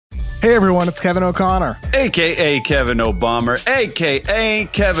Hey everyone, it's Kevin O'Connor. AKA Kevin O'Bomber, AKA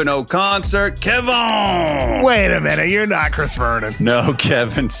Kevin O'Concert, Kevin! Wait a minute, you're not Chris Vernon. No,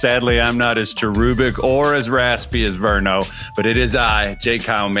 Kevin, sadly I'm not as cherubic or as raspy as Verno, but it is I, J.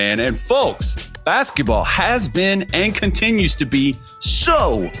 Kyle Mann. And folks, basketball has been and continues to be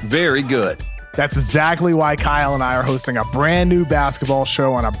so very good. That's exactly why Kyle and I are hosting a brand new basketball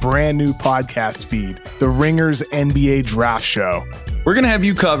show on a brand new podcast feed, The Ringer's NBA Draft Show. We're going to have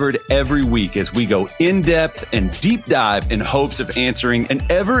you covered every week as we go in-depth and deep dive in hopes of answering an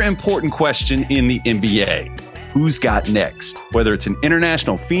ever-important question in the NBA. Who's got next? Whether it's an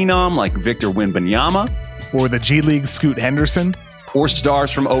international phenom like Victor Wembanyama, or the G League Scoot Henderson, or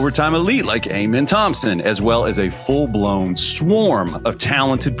stars from Overtime Elite like Amen Thompson, as well as a full-blown swarm of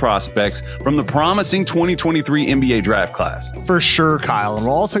talented prospects from the promising 2023 NBA draft class. For sure, Kyle. And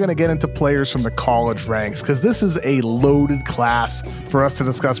we're also going to get into players from the college ranks because this is a loaded class for us to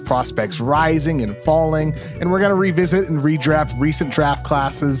discuss prospects rising and falling. And we're going to revisit and redraft recent draft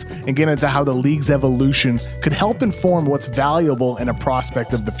classes and get into how the league's evolution could help inform what's valuable in a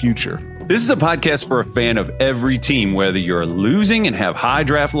prospect of the future. This is a podcast for a fan of every team, whether you're losing and have high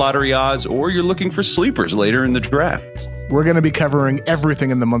draft lottery odds or you're looking for sleepers later in the draft. We're going to be covering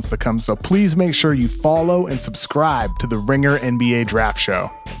everything in the months to come, so please make sure you follow and subscribe to the Ringer NBA Draft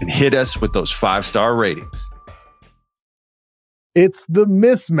Show. And hit us with those 5-star ratings. It's The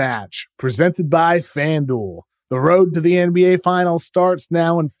Mismatch, presented by FanDuel. The road to the NBA Finals starts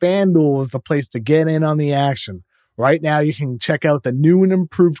now, and FanDuel is the place to get in on the action. Right now, you can check out the new and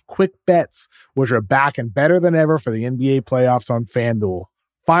improved Quick Bets, which are back and better than ever for the NBA playoffs on FanDuel.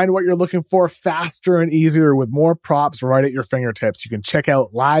 Find what you're looking for faster and easier with more props right at your fingertips. You can check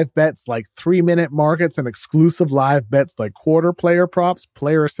out live bets like 3-minute markets and exclusive live bets like quarter player props,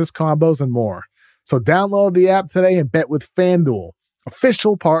 player assist combos, and more. So download the app today and bet with FanDuel,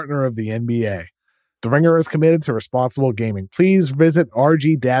 official partner of the NBA. The Ringer is committed to responsible gaming. Please visit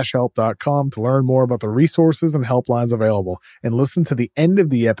rg-help.com to learn more about the resources and helplines available, and listen to the end of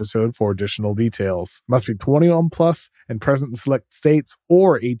the episode for additional details. Must be 21 plus and present in select states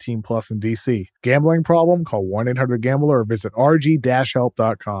or 18 plus in DC. Gambling problem? Call 1-800-GAMBLER or visit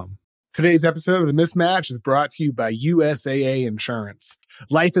rg-help.com. Today's episode of The Mismatch is brought to you by USAA Insurance.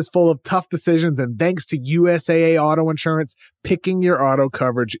 Life is full of tough decisions, and thanks to USAA Auto Insurance, picking your auto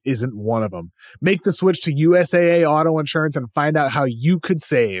coverage isn't one of them. Make the switch to USAA Auto Insurance and find out how you could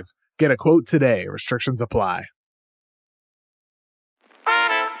save. Get a quote today. Restrictions apply.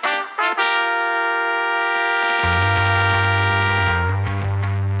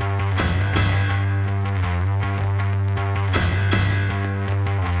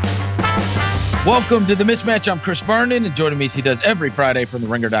 Welcome to The Mismatch. I'm Chris Vernon, and joining me as he does every Friday from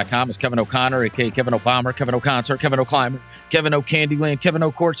TheRinger.com is Kevin O'Connor, a.k.a. Kevin O'Bomber, Kevin O'Concert, Kevin O'Climber, Kevin O'Candyland, Kevin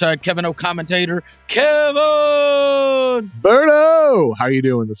O'Courtside, Kevin O'Commentator, Kevin! Berto! How are you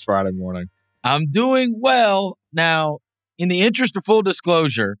doing this Friday morning? I'm doing well. Now, in the interest of full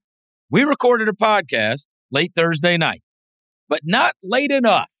disclosure, we recorded a podcast late Thursday night, but not late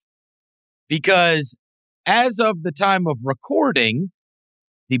enough, because as of the time of recording,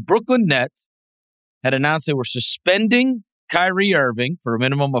 the Brooklyn Nets had announced they were suspending Kyrie Irving for a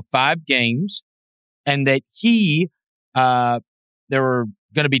minimum of 5 games, and that there were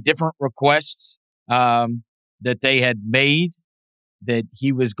going to be different requests that they had made that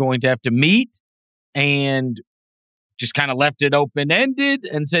he was going to have to meet, and just kind of left it open-ended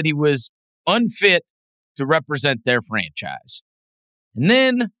and said he was unfit to represent their franchise. And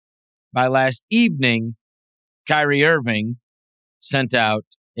then, by last evening, Kyrie Irving sent out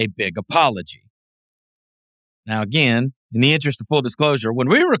a big apology. Now, again, in the interest of full disclosure, when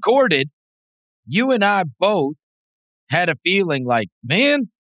we recorded, you and I both had a feeling like, man,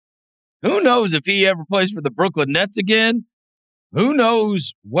 who knows if he ever plays for the Brooklyn Nets again? Who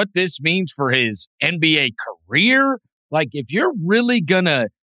knows what this means for his NBA career? Like, if you're really going to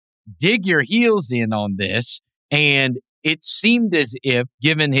dig your heels in on this, and it seemed as if,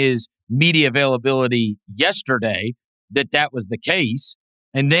 given his media availability yesterday, that was the case,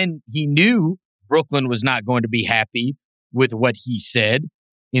 and then he knew Brooklyn was not going to be happy with what he said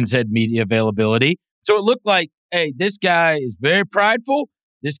in said media availability. So it looked like, hey, this guy is very prideful.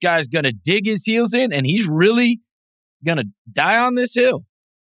 This guy's going to dig his heels in, and he's really going to die on this hill.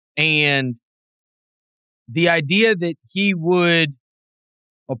 And the idea that he would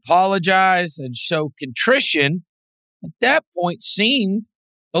apologize and show contrition at that point seemed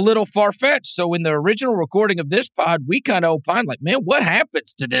a little far-fetched. So in the original recording of this pod, we kind of opined like, man, what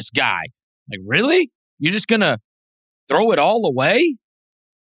happens to this guy? Like, really? You're just going to throw it all away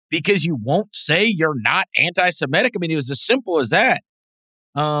because you won't say you're not anti-Semitic? I mean, it was as simple as that.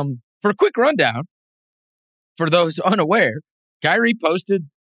 For a quick rundown, for those unaware, Kyrie posted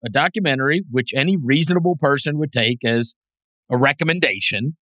a documentary which any reasonable person would take as a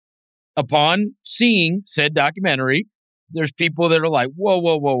recommendation. Upon seeing said documentary, there's people that are like,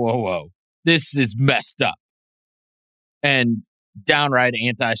 whoa. This is messed up and downright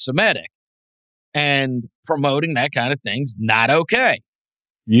anti-Semitic. And promoting that kind of thing's not okay.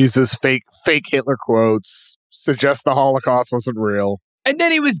 Uses fake Hitler quotes, suggests the Holocaust wasn't real. And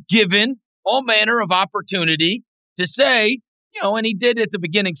then he was given all manner of opportunity to say, and he did at the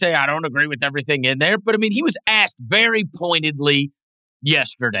beginning say, I don't agree with everything in there. But I mean, he was asked very pointedly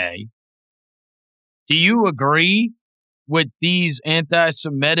yesterday, do you agree with these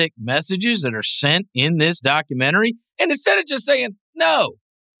anti-Semitic messages that are sent in this documentary? And instead of just saying, no,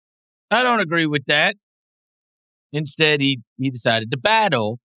 I don't agree with that, instead he decided to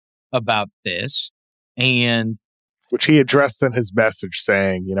battle about this, and which he addressed in his message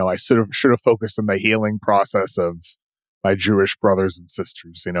saying, I should have focused on the healing process of my Jewish brothers and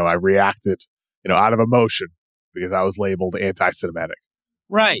sisters. I reacted, out of emotion because I was labeled anti-Semitic.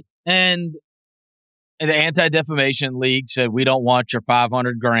 Right. And the Anti-Defamation League said, we don't want your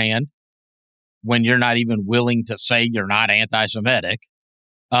 $500,000 when you're not even willing to say you're not anti-Semitic.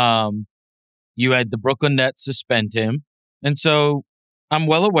 You had the Brooklyn Nets suspend him. And so I'm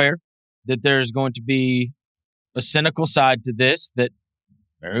well aware that there's going to be a cynical side to this that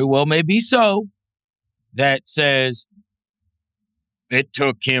very well may be so, that says it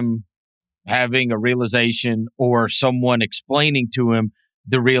took him having a realization or someone explaining to him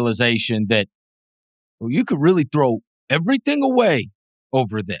the realization that, you could really throw everything away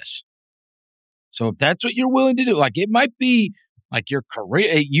over this. So if that's what you're willing to do, like it might be like your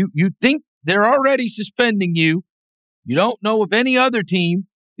career, you think they're already suspending you. You don't know if any other team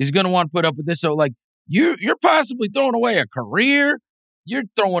is going to want to put up with this. So like you're possibly throwing away a career. You're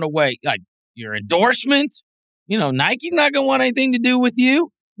throwing away like your endorsements. Nike's not going to want anything to do with you.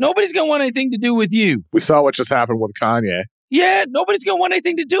 Nobody's going to want anything to do with you. We saw what just happened with Kanye. Yeah, nobody's going to want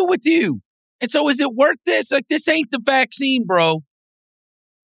anything to do with you. And so is it worth this? Like, this ain't the vaccine, bro.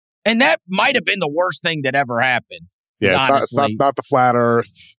 And that might have been the worst thing that ever happened. Yeah, it's not the flat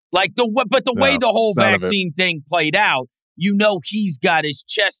earth. Like way the whole vaccine thing played out, he's got his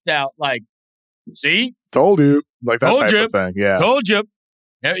chest out like, see? Told you. Like that type of thing, yeah. Told you.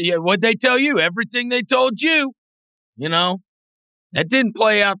 Yeah, what'd they tell you? Everything they told you. That didn't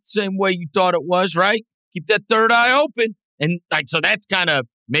play out the same way you thought it was, right? Keep that third eye open. And like, so that's kind of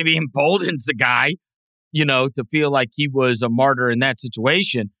maybe emboldens the guy, to feel like he was a martyr in that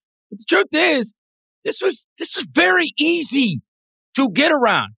situation. But the truth is, this is very easy to get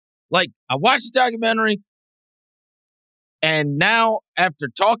around. Like, I watched the documentary, and now after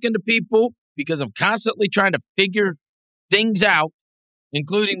talking to people, because I'm constantly trying to figure things out,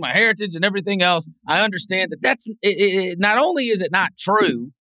 including my heritage and everything else, I understand that that's not only is it not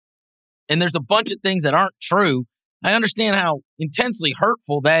true, and there's a bunch of things that aren't true, I understand how intensely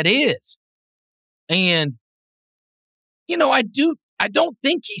hurtful that is. And, I don't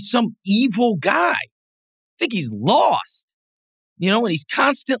think he's some evil guy. I think he's lost, and he's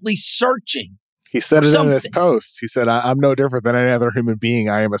constantly searching. He said it in his post. He said, I'm no different than any other human being.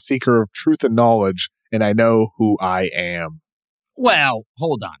 I am a seeker of truth and knowledge, and I know who I am. Well,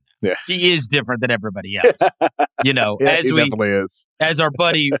 hold on. Yeah. He is different than everybody else. He definitely is. As our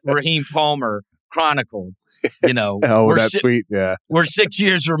buddy Raheem Palmer chronicled, that's sweet. Yeah. We're 6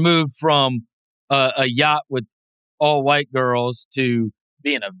 years removed from a yacht with all white girls to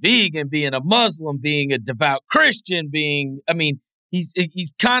being a vegan, being a Muslim, being a devout Christian,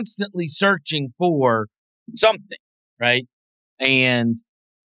 he's constantly searching for something, right? And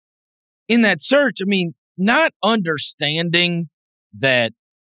in that search, not understanding that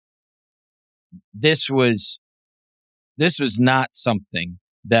this was not something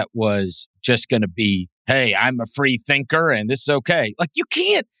that was just going to be, hey, I'm a free thinker and this is okay. Like, you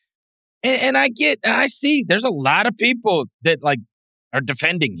can't. And I see there's a lot of people that like are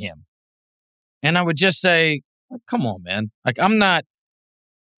defending him. And I would just say, like, come on, man. Like, I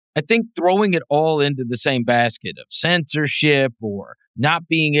think throwing it all into the same basket of censorship or not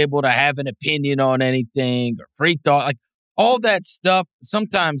being able to have an opinion on anything or free thought, like all that stuff,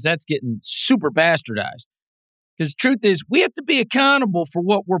 sometimes that's getting super bastardized. Because the truth is, we have to be accountable for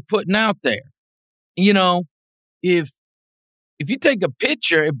what we're putting out there. If you take a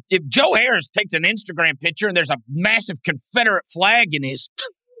picture, if Joe Harris takes an Instagram picture and there's a massive Confederate flag in his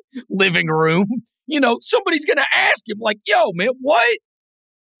living room, somebody's going to ask him like, yo, man, what?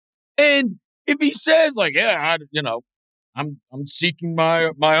 And if he says like, yeah, I'm seeking my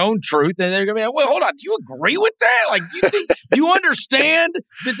own truth. And they're going to be like, well, hold on. Do you agree with that? Like, do you understand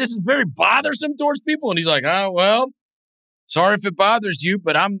that this is very bothersome towards people? And he's like, oh, well, sorry if it bothers you,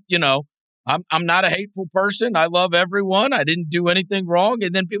 but I'm not a hateful person. I love everyone. I didn't do anything wrong.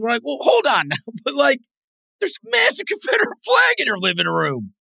 And then people are like, well, hold on now. But like, there's a massive Confederate flag in your living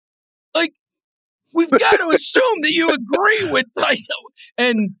room. Like, we've got to assume that you agree with, like,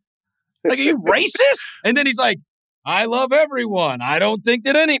 and like, are you racist? And then he's like, I love everyone. I don't think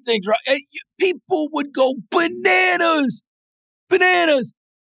that anything's right. And people would go bananas.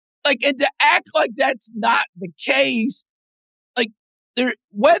 Like, and to act like that's not the case, like,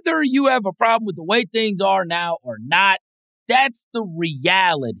 whether you have a problem with the way things are now or not, that's the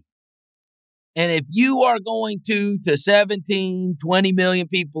reality. And if you are going to 17, 20 million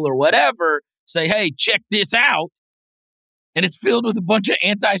people or whatever, say, hey, check this out, and it's filled with a bunch of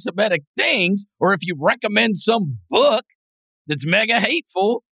anti-Semitic things, or if you recommend some book that's mega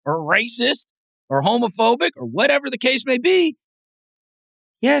hateful or racist or homophobic or whatever the case may be,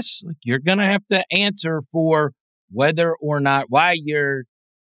 yes, like, you're going to have to answer for whether or not, why you're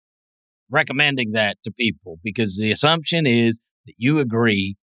recommending that to people, because the assumption is that you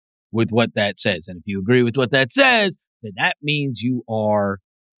agree with what that says. And if you agree with what that says, then that means you are.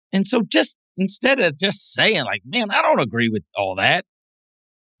 And so just instead of just saying like, man, I don't agree with all that,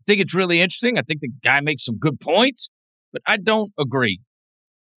 I think it's really interesting. I think the guy makes some good points, but I don't agree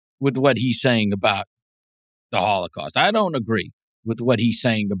with what he's saying about the Holocaust. I don't agree with what he's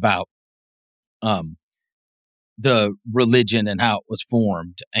saying about the religion and how it was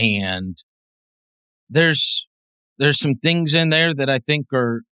formed. And there's some things in there that I think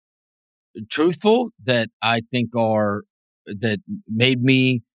are truthful, that I think that made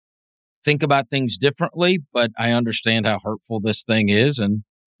me think about things differently, but I understand how hurtful this thing is. And,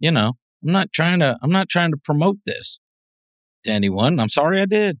 I'm not trying to promote this to anyone. I'm sorry I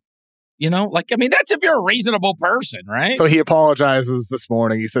did. That's if you're a reasonable person, right? So he apologizes this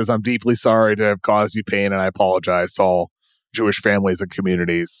morning. He says, I'm deeply sorry to have caused you pain, and I apologize to all Jewish families and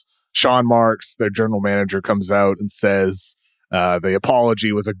communities. Sean Marks, their general manager, comes out and says the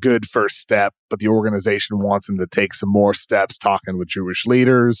apology was a good first step, but the organization wants him to take some more steps talking with Jewish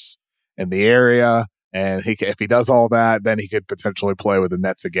leaders in the area. And if he does all that, then he could potentially play with the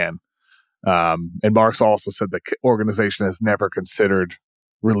Nets again. And Marks also said the organization has never considered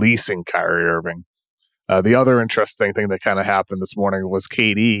releasing Kyrie Irving. The other interesting thing that kind of happened this morning was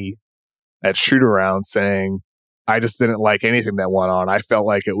KD at shoot-around saying, I just didn't like anything that went on. I felt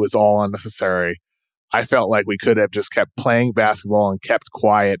like it was all unnecessary. I felt like we could have just kept playing basketball and kept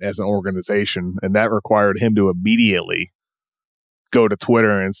quiet as an organization, and that required him to immediately go to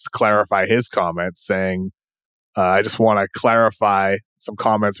Twitter and clarify his comments, saying, I just want to clarify some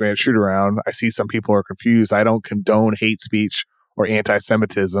comments made at shoot-around. I see some people are confused. I don't condone hate speech or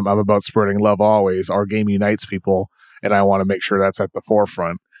anti-Semitism. I'm about spreading love always. Our game unites people, and I want to make sure that's at the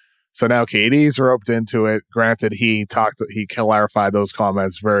forefront. So now KD's roped into it. Granted, he clarified those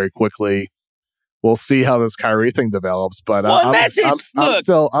comments very quickly. We'll see how this Kyrie thing develops, but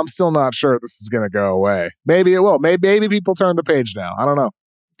I'm still not sure this is going to go away. Maybe it will. Maybe people turn the page now. I don't know.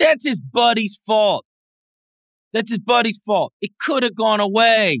 That's his buddy's fault. It could have gone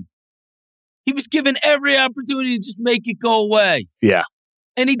away. He was given every opportunity to just make it go away. Yeah.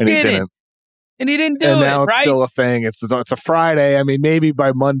 And he didn't. And he didn't do it, right? And now it's still a thing. It's a Friday. I mean, maybe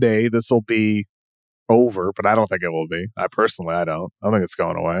by Monday this will be over, but I don't think it will be. I don't. I don't think it's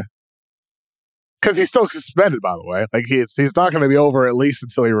going away. Because he's still suspended, by the way. Like he's not going to be over at least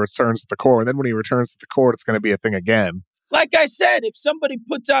until he returns to the court. And then when he returns to the court, it's going to be a thing again. Like I said, if somebody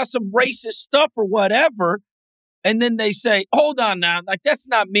puts out some racist stuff or whatever, and then they say, hold on now, like that's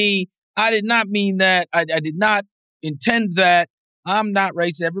not me. I did not mean that. I did not intend that. I'm not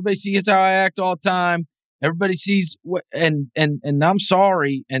racist. Everybody sees how I act all the time. Everybody sees what, and I'm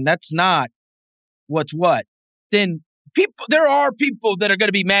sorry, and that's not what's what. Then there are people that are going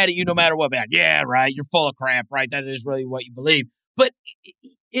to be mad at you no matter what. Like, yeah, right. You're full of crap, right? That is really what you believe. But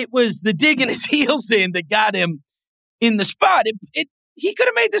it was the digging his heels in that got him in the spot. He could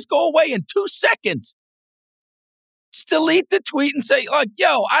have made this go away in 2 seconds. Just delete the tweet and say, like,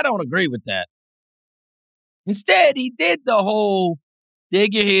 yo, I don't agree with that. Instead, he did the whole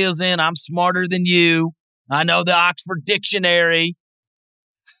dig your heels in. I'm smarter than you. I know the Oxford Dictionary.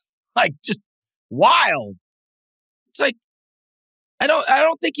 Like, just wild. It's like, I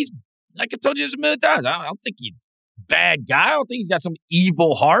don't think he's, like I told you this a million times, I don't think he's a bad guy. I don't think he's got some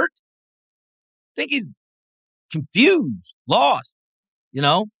evil heart. I think he's confused, lost,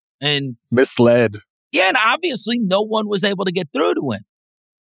 and misled. Yeah, and obviously no one was able to get through to him.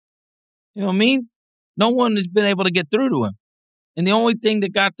 You know what I mean? No one has been able to get through to him. And the only thing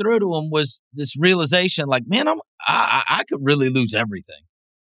that got through to him was this realization, like, man, I could really lose everything.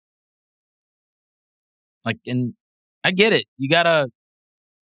 Like, and I get it. You got a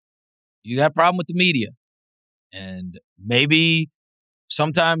problem with the media. And maybe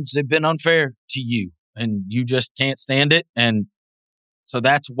sometimes they've been unfair to you and you just can't stand it. And so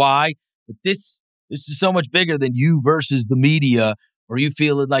that's why. But this is so much bigger than you versus the media, or you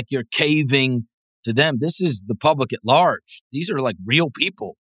feeling like you're caving to them. This is the public at large. These are like real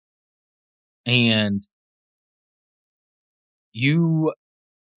people. And you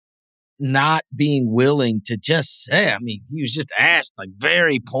not being willing to just say, I mean, he was just asked like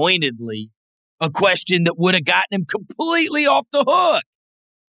very pointedly a question that would have gotten him completely off the hook.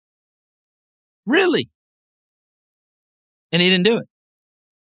 Really. And he didn't do it.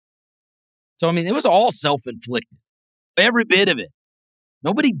 So, I mean, it was all self-inflicted. Every bit of it.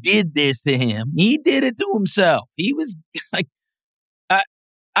 Nobody did this to him. He did it to himself. He was like,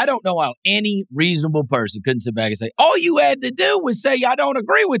 I don't know how any reasonable person couldn't sit back and say, all you had to do was say, I don't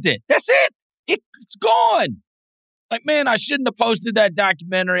agree with it. That's it. It's gone. Like, man, I shouldn't have posted that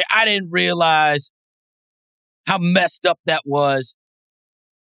documentary. I didn't realize how messed up that was.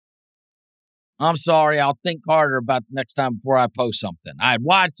 I'm sorry. I'll think harder about the next time before I post something. I had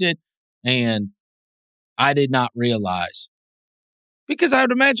watched it and I did not realize. Because I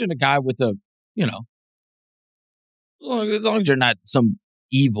would imagine a guy with a, as long as you're not some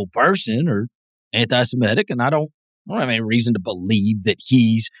evil person or anti-Semitic, and I don't have any reason to believe that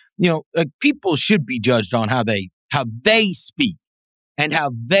he's, people should be judged on how they speak and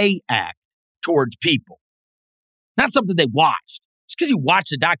how they act towards people. Not something they watched. Just because you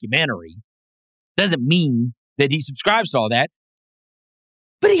watched a documentary doesn't mean that he subscribes to all that.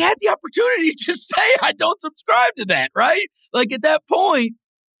 But he had the opportunity to say, I don't subscribe to that, right? Like at that point,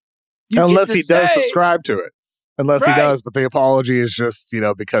 unless he does subscribe to it. Unless Right. he does, but the apology is just,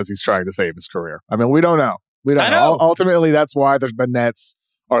 because he's trying to save his career. I mean, we don't know. I know. Ultimately, that's why the Nets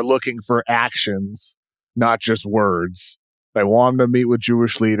are looking for actions, not just words. They want him to meet with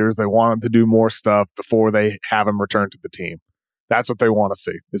Jewish leaders. They want him to do more stuff before they have him return to the team. That's what they want to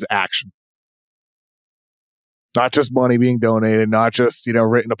see, is action. Not just money being donated, not just,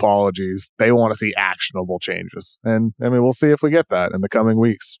 written apologies. They want to see actionable changes. And, I mean, we'll see if we get that in the coming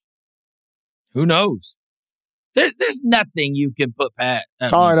weeks. Who knows? There's nothing you can put past.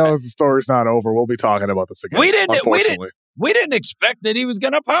 All I know is the story's not over. We'll be talking about this again. We didn't expect that he was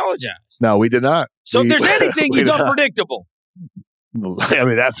going to apologize. No, we did not. So if there's anything, he's unpredictable. I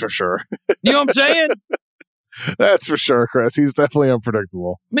mean, that's for sure. You know what I'm saying? That's for sure, Chris. He's definitely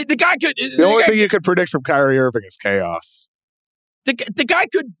unpredictable. I mean, the guy could. The only thing you could predict from Kyrie Irving is chaos. The guy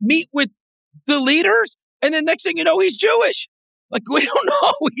could meet with the leaders, and then next thing you know, he's Jewish. Like, we don't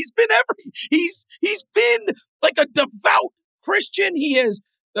know. He's been like a devout Christian. He has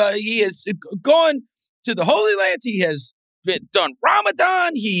gone to the Holy Lands. He has done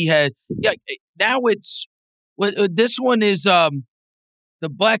Ramadan. He has now it's this one is the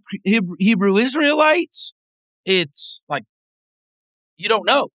Black Hebrew Israelites. It's like you don't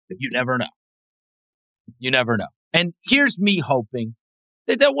know. You never know. You never know. And here's me hoping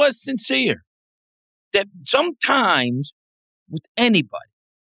that was sincere. That sometimes with anybody,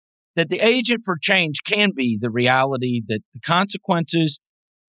 that the agent for change can be the reality that the consequences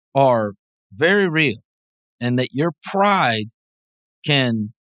are very real and that your pride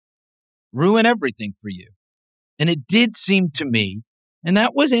can ruin everything for you. And it did seem to me, and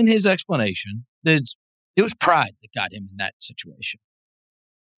that was in his explanation, that it was pride that got him in that situation.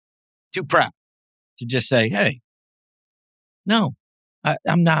 Too proud to just say, hey, no,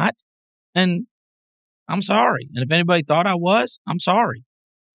 I'm not. And I'm sorry. And if anybody thought I was, I'm sorry.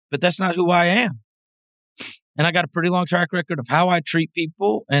 But that's not who I am. And I got a pretty long track record of how I treat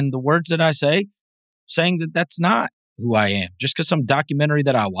people and the words that I say, saying that that's not who I am. Just because some documentary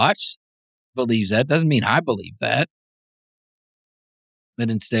that I watched believes that doesn't mean I believe that. But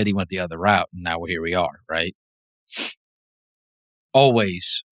instead he went the other route and now here we are, right?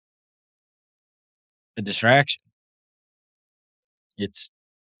 Always a distraction. It's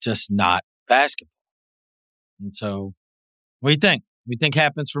just not basketball. And so, what do you think? What do you think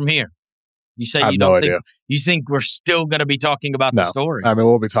happens from here? You say you don't think you think we're still going to be talking about the story. I mean,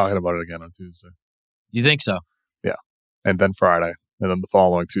 we'll be talking about it again on Tuesday. You think so? Yeah. And then Friday. And then the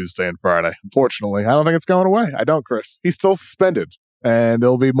following Tuesday and Friday. Unfortunately, I don't think it's going away. I don't, Chris. He's still suspended. And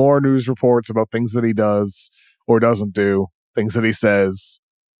there'll be more news reports about things that he does or doesn't do, things that he says.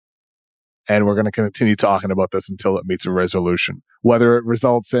 And we're going to continue talking about this until it meets a resolution. Whether it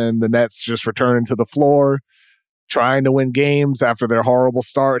results in the Nets just returning to the floor, trying to win games after their horrible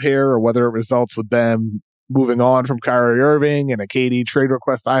start here, or whether it results with them moving on from Kyrie Irving and a KD trade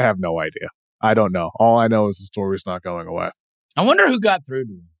request. I have no idea. I don't know. All I know is the story's not going away. I wonder who got through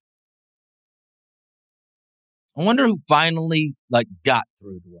to him. I wonder who finally got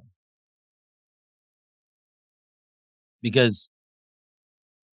through to him. Because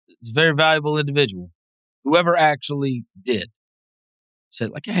it's a very valuable individual. Whoever actually did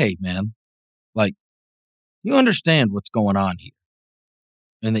said hey, man, you understand what's going on here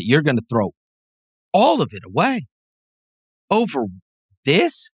and that you're going to throw all of it away over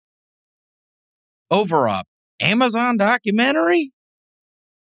this? Over a Amazon documentary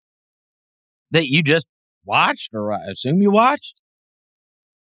that you just watched, or I assume you watched?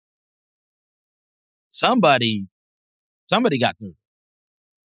 Somebody got through.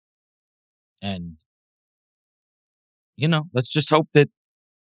 And, let's just hope that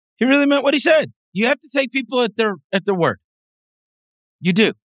he really meant what he said. You have to take people at their word. You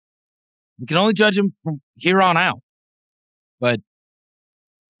do. You can only judge them from here on out. But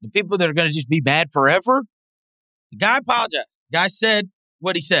the people that are going to just be mad forever, the guy apologized. The guy said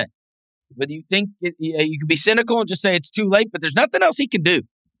what he said. Whether you think you can be cynical and just say it's too late, but there's nothing else he can do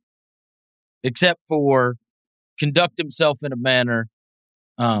except for conduct himself in a manner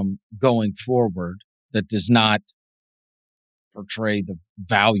going forward that does not portray the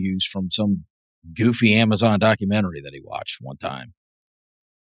values from some goofy Amazon documentary that he watched one time.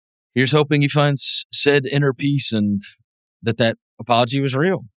 Here's hoping he finds said inner peace and that apology was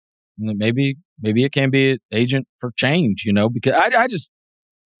real. And maybe it can be an agent for change, because I just,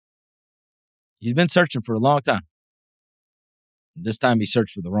 he's been searching for a long time. This time he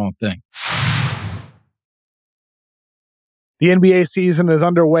searched for the wrong thing. The NBA season is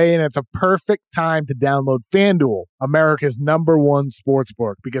underway, and it's a perfect time to download FanDuel, America's #1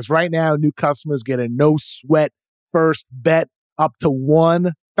 sportsbook, because right now new customers get a no-sweat first bet up to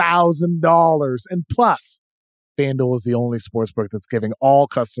 $1,000. And plus, FanDuel is the only sportsbook that's giving all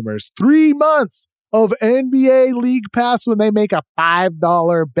customers 3 months of NBA League Pass when they make a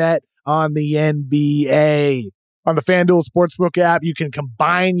 $5 bet on the NBA. On the FanDuel Sportsbook app, you can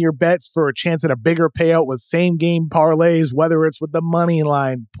combine your bets for a chance at a bigger payout with same-game parlays, whether it's with the money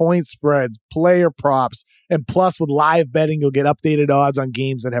line, point spreads, player props, and plus with live betting, you'll get updated odds on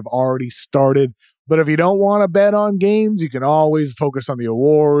games that have already started. But if you don't want to bet on games, you can always focus on the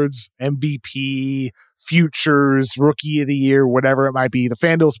awards, MVP, futures, Rookie of the Year, whatever it might be. The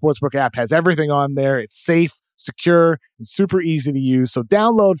FanDuel Sportsbook app has everything on there. It's safe, secure, and super easy to use. So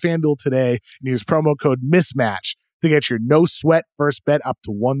download FanDuel today and use promo code MISMATCH to get your no-sweat first bet up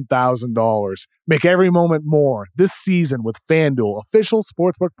to $1,000. Make every moment more this season with FanDuel, official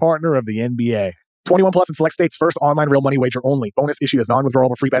sportsbook partner of the NBA. 21 plus in select states. First online real money wager only. Bonus issue is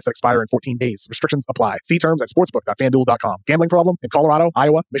non-withdrawable free bets that expire in 14 days. Restrictions apply. See terms at sportsbook.fanduel.com. Gambling problem? In Colorado,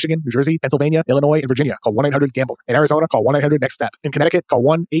 Iowa, Michigan, New Jersey, Pennsylvania, Illinois, and Virginia, call 1-800-GAMBLER. In Arizona, call 1-800-NEXT-STEP. In Connecticut, call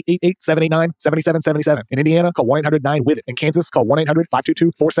 1-888-789-7777. In Indiana, call 1-800-9-WITH-IT. In Kansas, call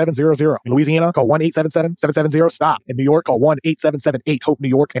 1-800-522-4700. In Louisiana, call 1-877-770-STOP. In New York, call 1-8778-HOPE-NEW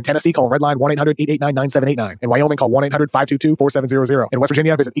YORK. In Tennessee, call Redline 1-800-889-9789. In Wyoming, call 1-800-522-4700. In West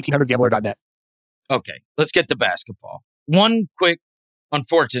Virginia, visit 1800gambler.net. Okay, let's get to basketball. One quick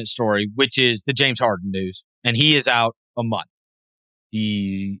unfortunate story, which is the James Harden news, and he is out a month.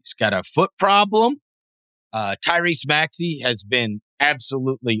 He's got a foot problem. Tyrese Maxey has been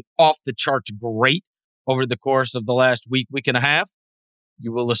absolutely off the charts great over the course of the last week and a half.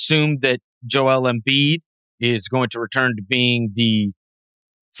 You will assume that Joel Embiid is going to return to being the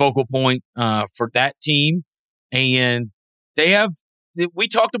focal point for that team. And we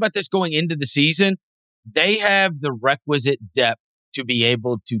talked about this going into the season. They have the requisite depth to be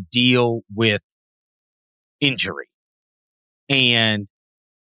able to deal with injury. And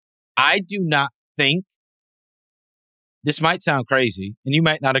I do not think, this might sound crazy, and you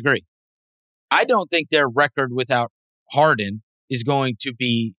might not agree. I don't think their record without Harden is going to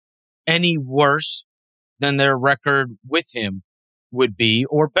be any worse than their record with him would be,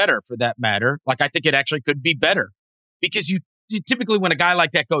 or better for that matter. I think it actually could be better, because you typically, when a guy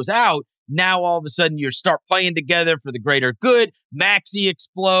like that goes out, now all of a sudden you start playing together for the greater good. Maxey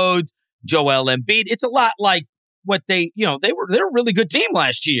explodes. Joel Embiid. It's a lot like what they're a really good team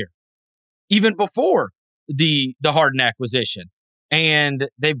last year, even before the Harden acquisition. And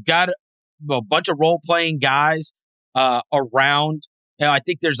they've got a bunch of role-playing guys around. I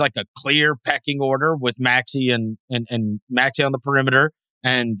think there's a clear pecking order with Maxey and Maxey on the perimeter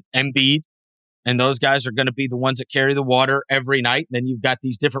and Embiid. And those guys are going to be the ones that carry the water every night. And then you've got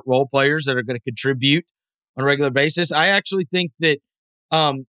these different role players that are going to contribute on a regular basis. I actually think that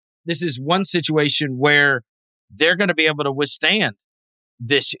this is one situation where they're going to be able to withstand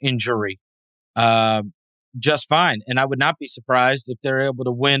this injury just fine. And I would not be surprised if they're able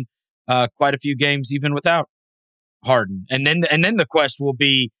to win quite a few games even without Harden. And then the quest will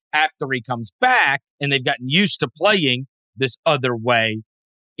be after he comes back and they've gotten used to playing this other way,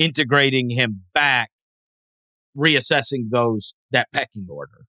 integrating him back, reassessing that pecking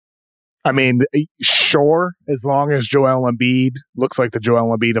order. I mean, sure, as long as Joel Embiid looks like the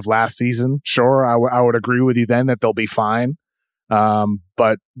Joel Embiid of last season, sure, I would agree with you then that they'll be fine.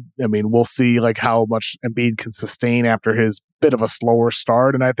 But I mean, we'll see like how much Embiid can sustain after his bit of a slower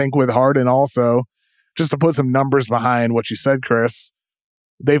start. And I think with Harden also, just to put some numbers behind what you said, Chris,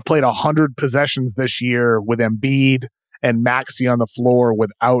 they've played 100 possessions this year with Embiid and Maxey on the floor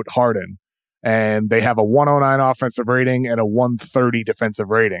without Harden. And they have a 109 offensive rating and a 130 defensive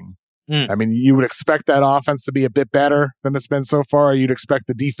rating. I mean, you would expect that offense to be a bit better than it's been so far. You'd expect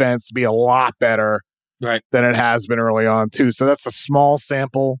the defense to be a lot better than it has been early on, too. So that's a small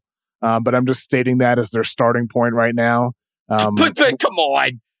sample, but I'm just stating that as their starting point right now. But come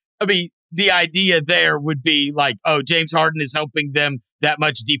on. I mean, the idea there would be like, oh, James Harden is helping them that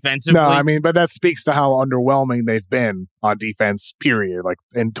much defensively. No, I mean, but that speaks to how underwhelming they've been on defense, period, like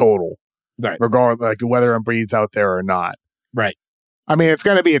in total. Right. Regardless, like whether Embiid's out there or not. Right. I mean, it's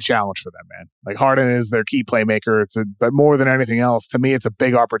going to be a challenge for them, man. Like Harden is their key playmaker. But more than anything else, to me, it's a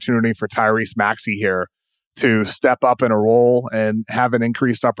big opportunity for Tyrese Maxey here to step up in a role and have an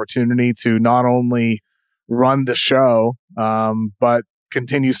increased opportunity to not only run the show, but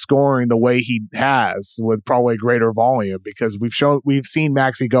continue scoring the way he has with probably greater volume, because we've seen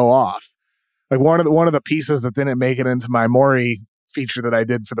Maxey go off. Like one of the pieces that didn't make it into my Morey feature that I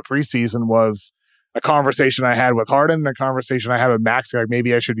did for the preseason was a conversation I had with Harden and a conversation I had with Maxey. Like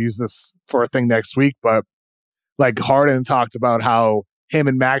maybe I should use this for a thing next week, but like Harden talked about how him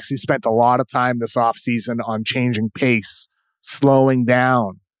and Maxey spent a lot of time this offseason on changing pace, slowing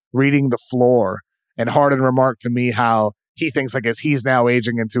down, reading the floor. And Harden remarked to me how he thinks like as he's now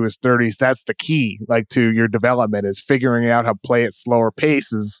aging into his 30s, that's the key like to your development, is figuring out how to play at slower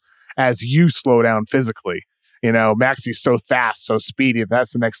paces as you slow down physically. You know, Maxey's so fast, so speedy.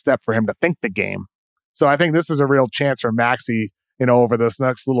 That's the next step for him to think the game. So I think this is a real chance for Maxey, you know, over this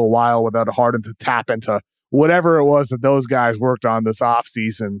next little while without Harden to tap into whatever it was that those guys worked on this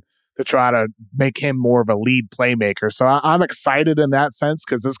offseason to try to make him more of a lead playmaker. So I'm excited in that sense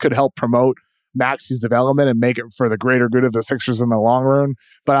because this could help promote Maxey's development and make it for the greater good of the Sixers in the long run.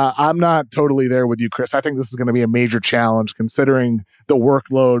 But I'm not totally there with you, Chris. I think this is going to be a major challenge considering the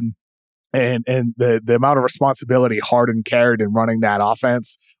workload and the amount of responsibility Harden carried in running that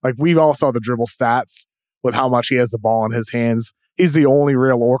offense. Like we all saw the dribble stats with how much he has the ball in his hands. He's the only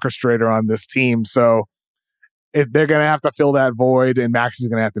real orchestrator on this team. So if they're going to have to fill that void, and Maxey's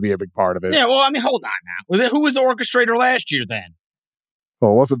going to have to be a big part of it. Yeah, well, I mean, hold on now. Who was the orchestrator last year then?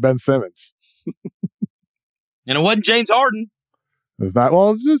 Well, it wasn't Ben Simmons. And it wasn't James Harden. It's not.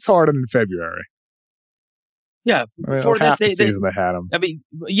 Well, it's just Harden in February. Yeah, before that season they had him. I mean,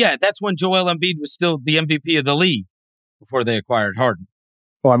 yeah, that's when Joel Embiid was still the MVP of the league before they acquired Harden.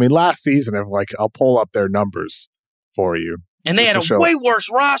 Well, I mean, last season, I'll pull up their numbers for you. And they had a way worse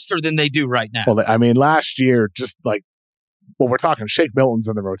roster than they do right now. Well, I mean, last year, we're talking Shake Milton's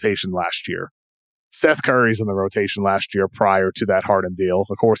in the rotation last year. Seth Curry's in the rotation last year prior to that Harden deal.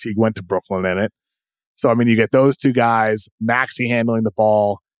 Of course, he went to Brooklyn in it. So, I mean, you get those two guys, Maxey handling the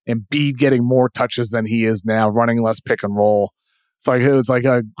ball, Embiid getting more touches than he is now, running less pick and roll. It was like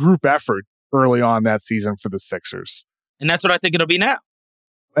a group effort early on that season for the Sixers. And that's what I think it'll be now.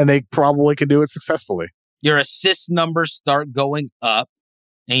 And they probably can do it successfully. Your assist numbers start going up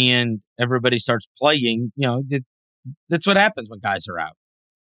and everybody starts playing. You know, that's what happens when guys are out.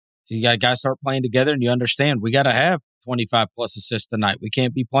 You got guys start playing together and you understand we got to have 25 plus assists tonight. We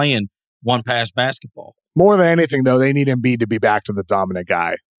can't be playing one pass basketball. More than anything, though, they need Embiid to be back to the dominant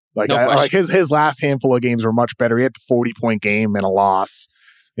guy. His last handful of games were much better. He had the 40-point game and a loss.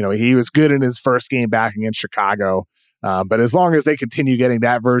 You know, he was good in his first game back against Chicago. But as long as they continue getting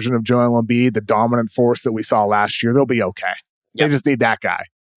that version of Joel Embiid, the dominant force that we saw last year, they'll be okay. Yep. They just need that guy.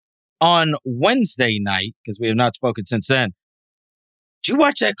 On Wednesday night, because we have not spoken since then, did you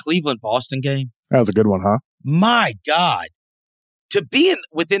watch that Cleveland-Boston game? That was a good one, huh? My God. To be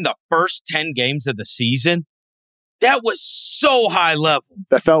within the first 10 games of the season, that was so high level.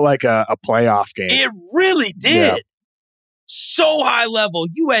 That felt like a playoff game. It really did. Yeah. So high level.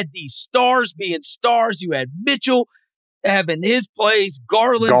 You had these stars being stars. You had Mitchell having his plays.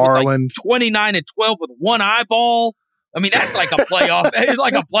 Garland. With like 29 and 12 with one eyeball. I mean, that's like a playoff. It's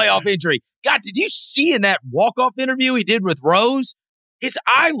like a playoff injury. God, did you see in that walk-off interview he did with Rose? His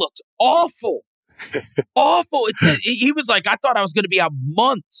eye looked awful. Awful. He was like, I thought I was going to be out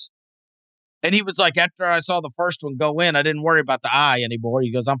months. And he was like, after I saw the first one go in, I didn't worry about the eye anymore.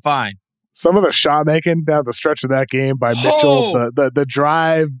 He goes, I'm fine. Some of the shot making down the stretch of that game by Mitchell, the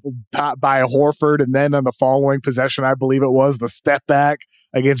drive by Horford, and then on the following possession, I believe it was the step back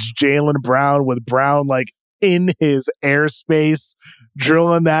against Jaylen Brown, with Brown like in his airspace,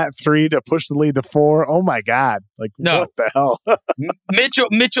 drilling that three to push the lead to 4. Oh my God. Like, what the hell?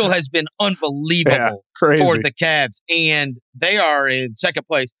 Mitchell has been unbelievable for the Cavs, and they are in second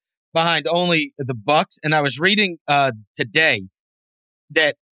place behind only the Bucks. And I was reading today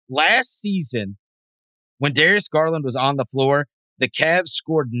that last season, when Darius Garland was on the floor, the Cavs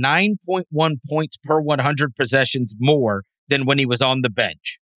scored 9.1 points per 100 possessions more than when he was on the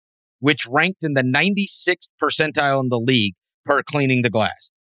bench, which ranked in the 96th percentile in the league per cleaning the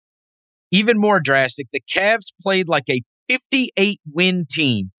glass. Even more drastic, the Cavs played like a 58-win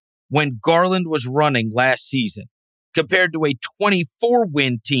team when Garland was running last season, compared to a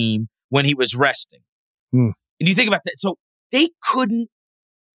 24-win team when he was resting. And you think about that. So they couldn't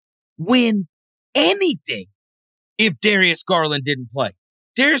win anything if Darius Garland didn't play.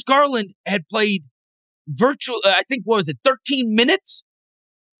 Darius Garland had played I think, 13 minutes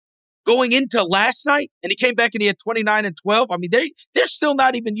going into last night, and he came back and he had 29 and 12. I mean, they're still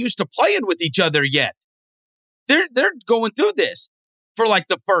not even used to playing with each other yet. They're going through this for like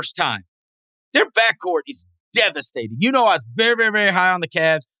the first time. Their backcourt is devastating. You know, I was very, very, very high on the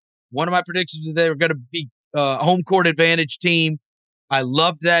Cavs. One of my predictions is they were going to be a home court advantage team. I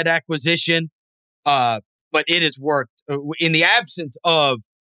loved that acquisition, but it has worked in the absence of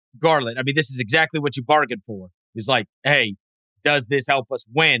Garland. I mean, this is exactly what you bargained for. It's like, hey, does this help us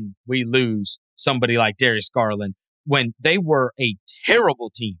when we lose somebody like Darius Garland? When they were a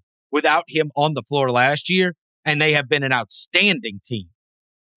terrible team without him on the floor last year, and they have been an outstanding team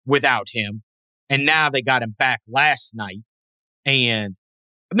without him. And now they got him back last night. And,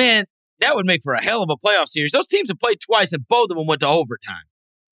 man, that would make for a hell of a playoff series. Those teams have played twice, and both of them went to overtime.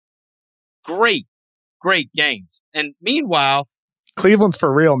 Great, great games. And meanwhile, Cleveland's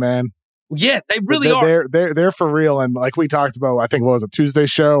for real, man. Yeah, they really are. They're for real. And like we talked about, I think, what was it, Tuesday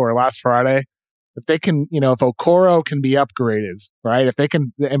show or last Friday? If they can, if Okoro can be upgraded, right? If they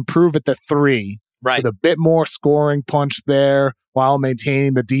can improve at the 3, right, with a bit more scoring punch there while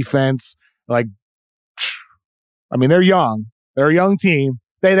maintaining the defense, like, I mean, they're young. They're a young team.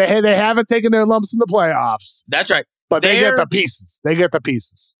 They haven't taken their lumps in the playoffs. That's right. But they get the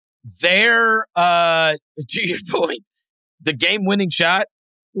pieces. They're, to your point, the game-winning shot,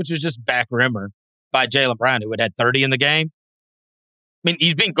 which was just back rimmer by Jaylen Brown, who had 30 in the game. I mean,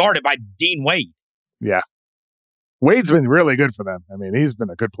 he's being guarded by Dean Wade. Yeah. Wade's been really good for them. I mean, he's been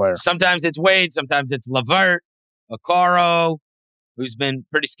a good player. Sometimes it's Wade. Sometimes it's LeVert, Okoro, who's been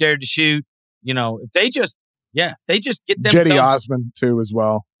pretty scared to shoot. If they just get themselves... Jetty Osman, too, as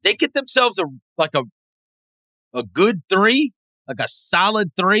well. They get themselves a good 3, like a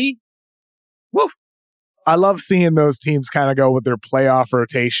solid 3. Woo! I love seeing those teams kind of go with their playoff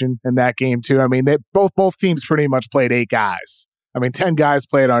rotation in that game, too. I mean, both teams pretty much played 8 guys. I mean, 10 guys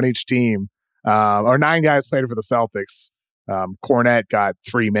played on each team, or 9 guys played for the Celtics. Cornette got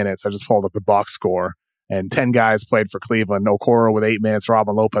 3 minutes. I just pulled up the box score. And 10 guys played for Cleveland. Okoro with 8 minutes,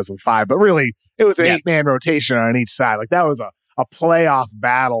 Robin Lopez with 5. But really, it was an 8-man rotation on each side. Like, that was a playoff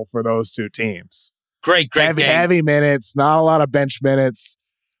battle for those two teams. Great game. Heavy minutes, not a lot of bench minutes.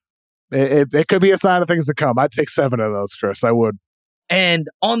 It could be a sign of things to come. I'd take 7 of those, Chris. I would. And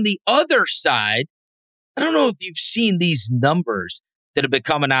on the other side, I don't know if you've seen these numbers that have been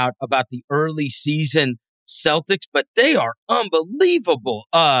coming out about the early season Celtics, but they are unbelievable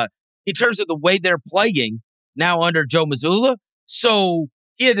in terms of the way they're playing now under Joe Mazzulla. So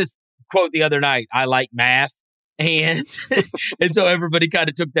he had this quote the other night, I like math. And so everybody kind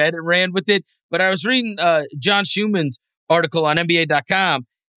of took that and ran with it. But I was reading John Schumann's article on NBA.com,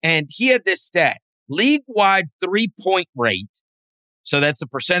 and he had this stat. League-wide three-point rate, so that's the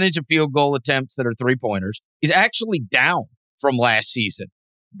percentage of field goal attempts that are three-pointers, is actually down from last season,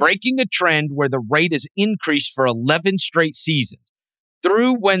 breaking a trend where the rate has increased for 11 straight seasons.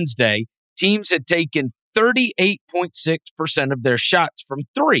 Through Wednesday, teams had taken 38.6% of their shots from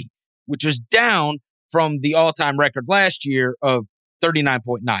 3, which was down from the all-time record last year of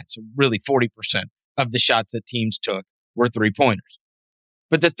 39.9. So really 40% of the shots that teams took were three-pointers.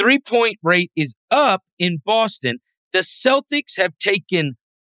 But the three-point rate is up in Boston. The Celtics have taken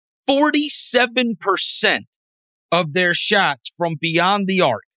 47% of their shots from beyond the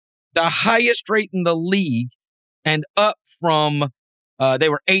arc, the highest rate in the league, and up from, they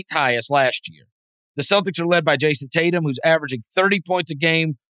were 8th highest last year. The Celtics are led by Jason Tatum, who's averaging 30 points a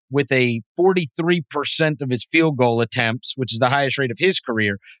game, with a 43% of his field goal attempts, which is the highest rate of his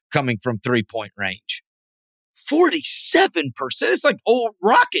career, coming from three-point range. 47%. It's like old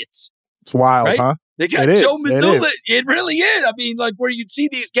Rockets. It's wild, right? huh? They got Joe Mazzulla. It really is. I mean, like where you'd see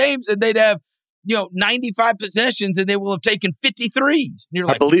these games and they'd have, 95 possessions and they will have taken 53s. And you're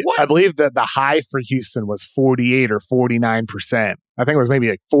like, what? I believe that the high for Houston was 48 or 49%. I think it was maybe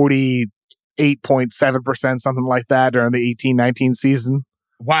like 48.7%, something like that during the 18-19 season.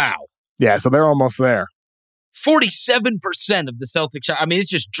 Wow. Yeah, so they're almost there. 47% of the Celtics shot. I mean, it's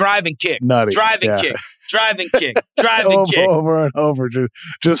just drive and kick. Nutty. Drive and kick. Drive and kick. Drive and kick. Over and over.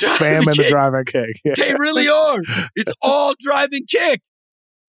 Just spamming the drive and kick. Yeah. They really are. It's all drive and kick.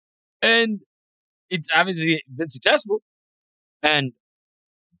 And it's obviously been successful. And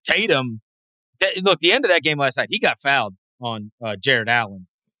Tatum, look, the end of that game last night, he got fouled on Jared Allen,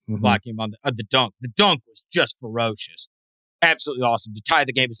 blocking him on the dunk. The dunk was just ferocious. Absolutely awesome to tie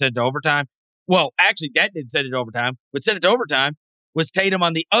the game and send it to overtime. Well, actually, that didn't send it to overtime. What sent it to overtime was Tatum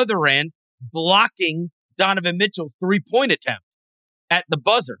on the other end blocking Donovan Mitchell's three-point attempt at the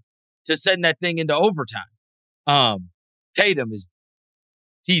buzzer to send that thing into overtime. Tatum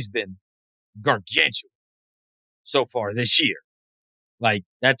he's been gargantuan so far this year. Like,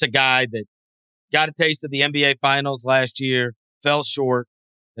 that's a guy that got a taste of the NBA Finals last year, fell short,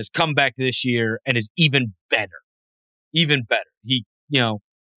 has come back this year, and is even better. Even better.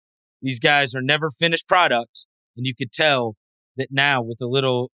 These guys are never finished products, and you could tell that now with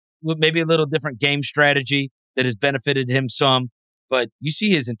maybe a little different game strategy that has benefited him some, but you see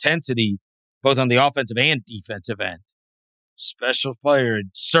his intensity both on the offensive and defensive end. Special player,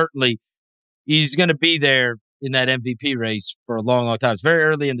 and certainly he's going to be there in that MVP race for a long, long time. It's very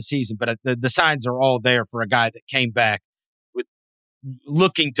early in the season, but the signs are all there for a guy that came back with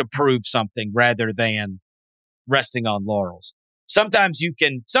looking to prove something rather than resting on laurels. Sometimes you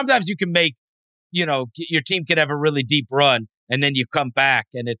can make, your team can have a really deep run and then you come back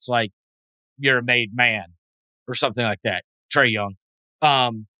and it's like you're a made man or something like that. Trae Young.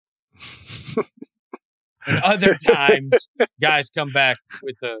 And other times guys come back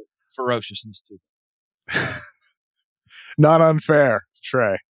with the ferociousness too. Not unfair to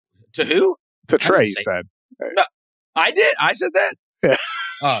Trae. To who? To Trae, you said. No, I did. I said that? Yeah.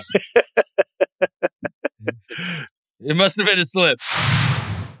 Oh. It must have been a slip.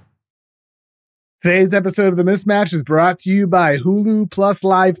 Today's episode of The Mismatch is brought to you by Hulu Plus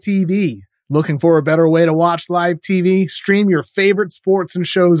Live TV. Looking for a better way to watch live TV? Stream your favorite sports and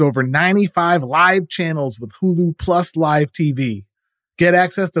shows over 95 live channels with Hulu Plus Live TV. Get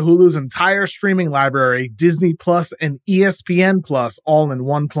access to Hulu's entire streaming library, Disney Plus and ESPN Plus, all in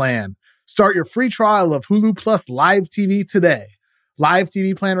one plan. Start your free trial of Hulu Plus Live TV today. Live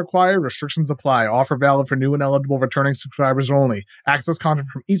TV plan required. Restrictions apply. Offer valid for new and eligible returning subscribers only. Access content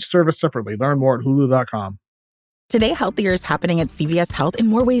from each service separately. Learn more at hulu.com. Today, healthier is happening at CVS Health in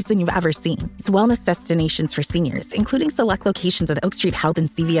more ways than you've ever seen. It's wellness destinations for seniors, including select locations of Oak Street Health and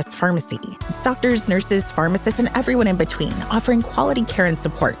CVS Pharmacy. It's doctors, nurses, pharmacists, and everyone in between, offering quality care and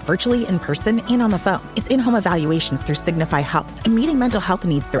support virtually, in person, and on the phone. It's in-home evaluations through Signify Health and meeting mental health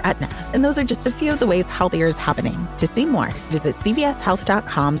needs through Aetna. And those are just a few of the ways healthier is happening. To see more, visit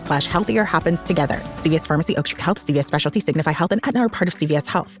cvshealth.com/healthier happens together. CVS Pharmacy, Oak Street Health, CVS Specialty, Signify Health, and Aetna are part of CVS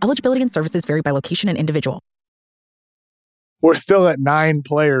Health. Eligibility and services vary by location and individual. We're still at 9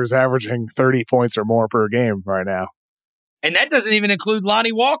 players averaging 30 points or more per game right now. And that doesn't even include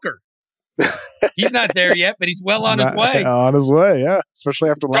Lonnie Walker. He's not there yet, but he's well on his way. On his way, yeah.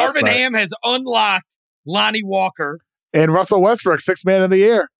 Especially after last Darvin night. Ham has unlocked Lonnie Walker. And Russell Westbrook, 6th man of the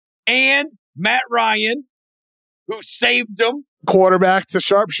year. And Matt Ryan, who saved him. Quarterback to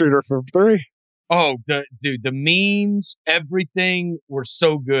sharpshooter for 3. Oh, the memes, everything were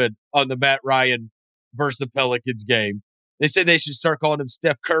so good on the Matt Ryan versus the Pelicans game. They said they should start calling him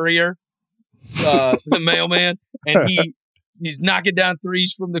Steph Currier, the mailman, and he's knocking down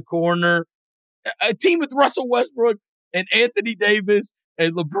threes from the corner. A team with Russell Westbrook and Anthony Davis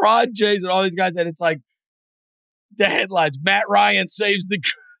and LeBron James and all these guys, and it's like the headlines: Matt Ryan saves the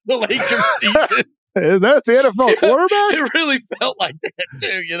Lakers season. That's the NFL quarterback? It really felt like that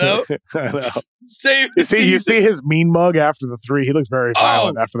too, you know? I know. Save you see his mean mug after the 3. He looks very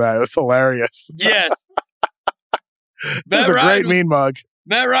violent after that. It was hilarious. Yes. That's a great mean mug.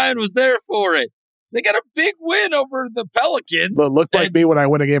 Matt Ryan was there for it. They got a big win over the Pelicans. But looked like me when I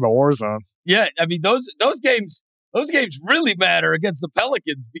win a game of Warzone. Yeah, I mean those games really matter against the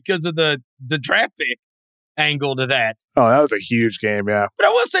Pelicans because of the draft pick angle to that. Oh, that was a huge game, yeah. But I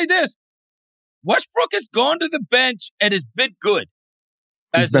will say this: Westbrook has gone to the bench and has been good.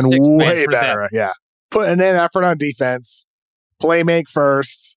 He's been way better, yeah. Putting in effort on defense, play make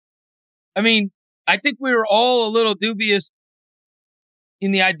first. I mean, I think we were all a little dubious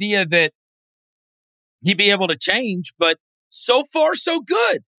in the idea that he'd be able to change, but so far so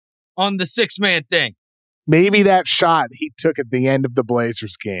good on the 6-man thing. Maybe that shot he took at the end of the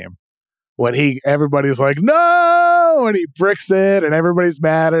Blazers game when everybody's like, no, and he bricks it and everybody's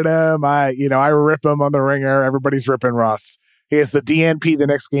mad at him. I rip him on the ringer. Everybody's ripping Russ. He has the DNP the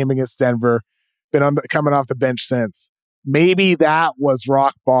next game against Denver. Been coming off the bench since. Maybe that was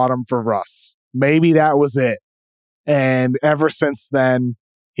rock bottom for Russ. Maybe that was it. And ever since then,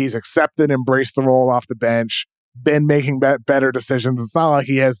 he's accepted, embraced the role off the bench, been making better decisions. It's not like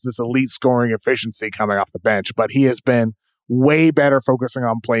he has this elite scoring efficiency coming off the bench, but he has been way better focusing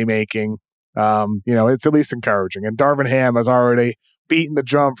on playmaking. It's at least encouraging. And Darvin Ham has already beaten the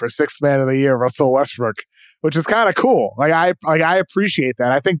drum for 6th man of the year, Russell Westbrook, which is kind of cool. I appreciate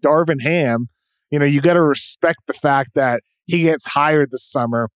that. I think Darvin Ham, you got to respect the fact that he gets hired this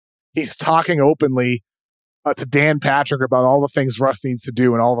summer. He's talking openly to Dan Patrick about all the things Russ needs to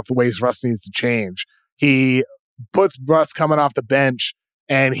do and all the ways Russ needs to change. He puts Russ coming off the bench,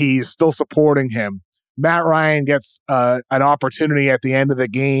 and he's still supporting him. Matt Ryan gets an opportunity at the end of the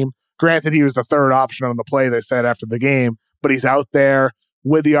game. Granted, he was the third option on the play, they said after the game, but he's out there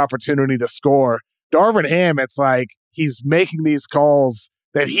with the opportunity to score. Darvin Ham, it's like he's making these calls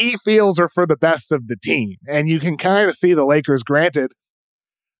that he feels are for the best of the team. And you can kind of see the Lakers, granted,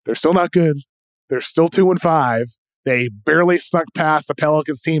 they're still not good. They're still 2-5. They barely snuck past the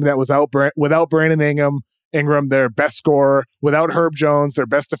Pelicans team that was out without Brandon Ingram, their best scorer, without Herb Jones, their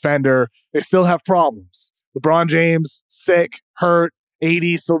best defender. They still have problems. LeBron James, sick, hurt. AD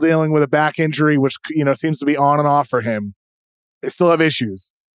still dealing with a back injury, which seems to be on and off for him. They still have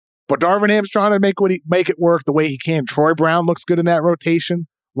issues. But Darvin Ham's trying to make it work the way he can. Troy Brown looks good in that rotation.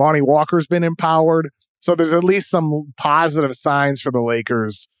 Lonnie Walker's been empowered. So there's at least some positive signs for the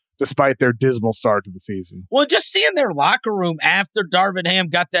Lakers, despite their dismal start to the season. Well, just seeing their locker room after Darvin Ham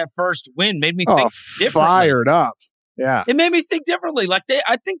got that first win made me think differently. Fired up. Yeah. It made me think differently.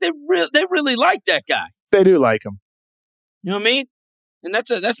 I think they really like that guy. They do like him. You know what I mean? And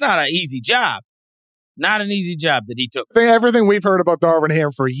that's not an easy job. Not an easy job that he took. I think everything we've heard about Darvin Ham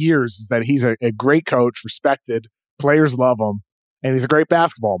for years is that he's a great coach, respected, players love him, and he's a great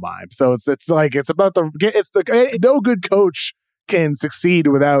basketball mind. So it's no good coach can succeed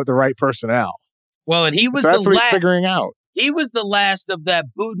without the right personnel. Well, and he was that's what he's figuring out. He was the last of that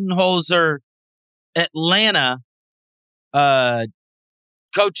Budenholzer Atlanta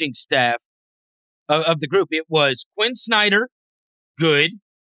coaching staff of the group. It was Quinn Snyder, good.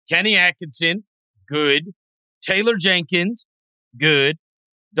 Kenny Atkinson, good. Taylor Jenkins, good.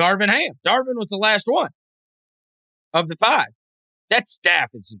 Darvin Ham. Darvin was the last one of the 5. That staff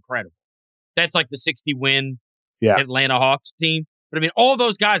is incredible. That's like the 60-win Atlanta Hawks team. But I mean, all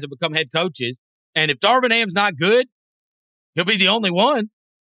those guys have become head coaches. And if Darvin Ham's not good, he'll be the only one.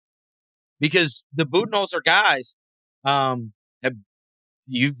 Because the Budenholzer guys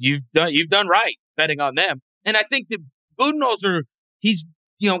you've done right betting on them. And I think that Budenholzer, he's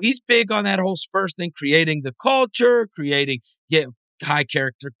big on that whole Spurs thing, creating the culture, get high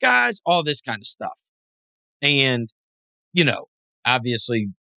character guys, all this kind of stuff. And, obviously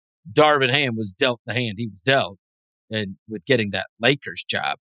Darvin Ham was dealt the hand he was dealt and with getting that Lakers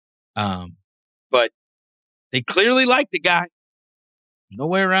job. But they clearly like the guy. No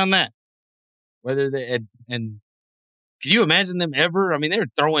way around that. Whether they and can you imagine them ever? I mean, they were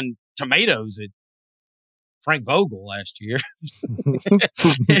throwing tomatoes at Frank Vogel last year.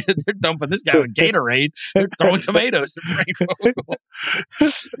 They're dumping this guy with Gatorade. They're throwing tomatoes at Frank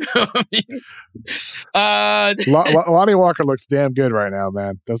Vogel. Lonnie Walker looks damn good right now,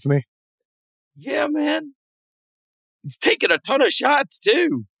 man, doesn't he? Yeah, man. He's taking a ton of shots,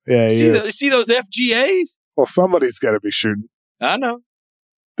 too. Yeah, see those FGAs? Well, somebody's got to be shooting. I know.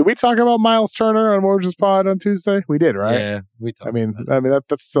 Did we talk about Miles Turner on Mortgage's Pod on Tuesday? We did, right? Yeah, we talked.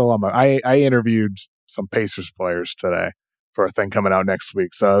 That's still on my. I interviewed some Pacers players today for a thing coming out next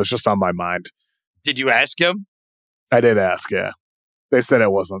week, so it was just on my mind. Did you ask him? I did ask. Yeah, they said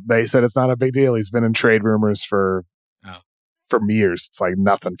it wasn't. They said it's not a big deal. He's been in trade rumors for years. It's like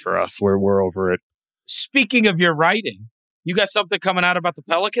nothing for us. We're over it. Speaking of your writing, you got something coming out about the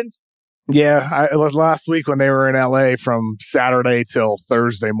Pelicans? Yeah, it was last week when they were in LA from Saturday till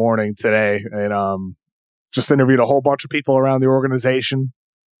Thursday morning today, and just interviewed a whole bunch of people around the organization.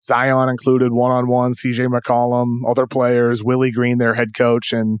 Zion included one-on-one, CJ McCollum, other players, Willie Green, their head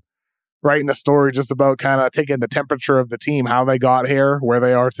coach, and writing a story just about kind of taking the temperature of the team, how they got here, where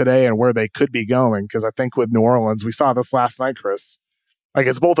they are today, and where they could be going. Because I think with New Orleans, we saw this last night, Chris. Like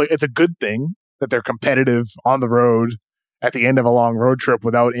it's a good thing that they're competitive on the road at the end of a long road trip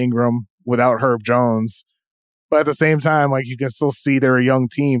without Ingram, without Herb Jones. But at the same time, like, you can still see they're a young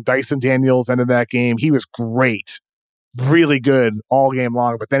team. Dyson Daniels ended that game. He was great, really good all game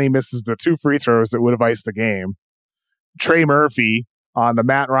long, but then he misses the 2 free throws that would have iced the game. Trey Murphy on the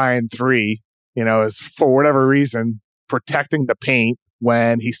Matt Ryan 3, is for whatever reason protecting the paint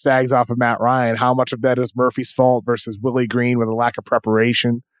when he sags off of Matt Ryan. How much of that is Murphy's fault versus Willie Green with a lack of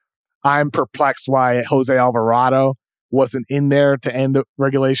preparation? I'm perplexed why Jose Alvarado wasn't in there to end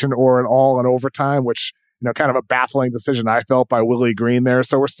regulation or at all in overtime, which, kind of a baffling decision I felt by Willie Green there.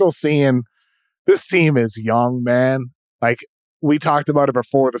 So we're still seeing this team is young, man. Like, we talked about it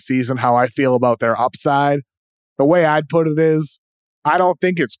before the season, how I feel about their upside. The way I'd put it is, I don't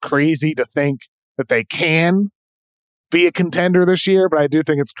think it's crazy to think that they can be a contender this year, but I do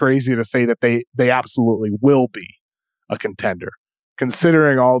think it's crazy to say that they absolutely will be a contender,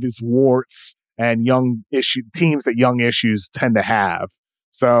 considering all these warts and teams that young issues tend to have.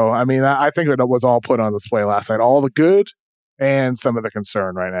 So, I mean, I think it was all put on display last night. All the good and some of the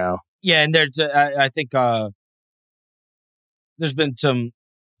concern right now. Yeah, and I think there's been some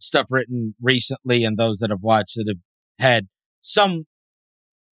stuff written recently, and those that have watched that have had some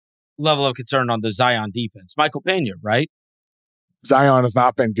level of concern on the Zion defense. Michael Pena, right? Zion has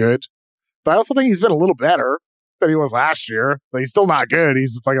not been good, but I also think he's been a little better than he was last year. But he's still not good.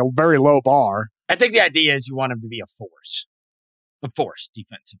 It's like a very low bar. I think the idea is you want him to be a force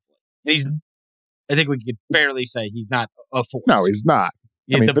defensively. I think we could fairly say he's not a force. No, he's not.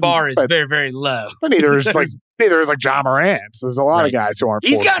 The bar is very, very low. But neither is Ja Morant. There's a lot of guys who aren't.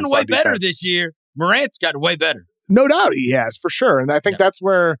 He's gotten way better this year. Morant's gotten way better. No doubt he has, for sure. And I think that's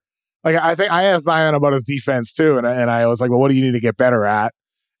where, like, I think I asked Zion about his defense too, and I was like, well, what do you need to get better at?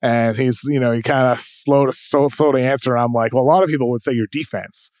 And he's, he kind of slow to answer. And I'm like, well, a lot of people would say your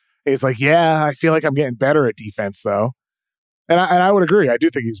defense. He's like, yeah, I feel like I'm getting better at defense though. And I would agree. I do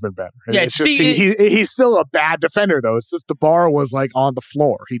think he's been better. Yeah, it's just he's still a bad defender, though. It's just the bar was like on the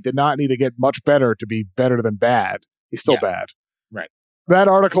floor. He did not need to get much better to be better than bad. He's still bad. Right. That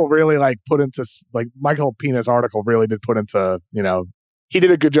article really put into Michael Pena's article really did put into, he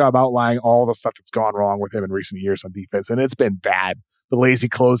did a good job outlining all the stuff that's gone wrong with him in recent years on defense. And it's been bad. The lazy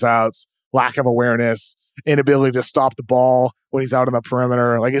closeouts, lack of awareness, inability to stop the ball when he's out on the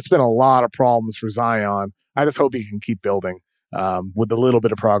perimeter. Like, it's been a lot of problems for Zion. I just hope he can keep building. With the little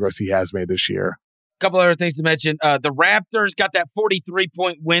bit of progress he has made this year. A couple other things to mention. The Raptors got that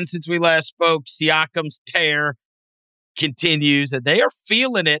 43-point win since we last spoke. Siakam's tear continues, and they are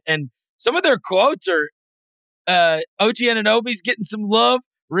feeling it. And some of their quotes are, OG Anunoby's getting some love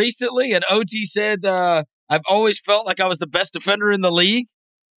recently, and OG said, I've always felt like I was the best defender in the league.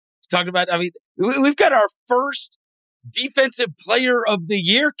 He's talking about, we've got our first Defensive Player of the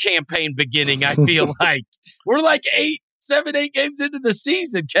Year campaign beginning, I feel like. We're like 7, 8 games into the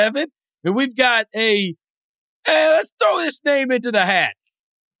season, Kevin. And we've got let's throw this name into the hat.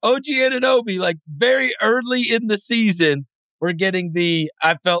 OG Anunoby, like very early in the season, we're getting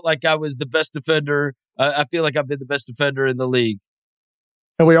I felt like I was the best defender. I feel like I've been the best defender in the league.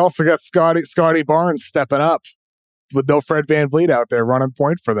 And we also got Scotty Barnes stepping up with no Fred VanVleet out there running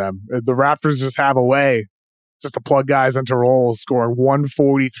point for them. The Raptors just have a way just to plug guys into roles, scoring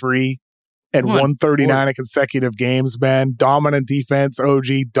 143 and 139 in consecutive games, man. Dominant defense,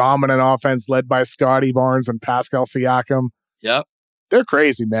 OG. Dominant offense led by Scotty Barnes and Pascal Siakam. Yep. They're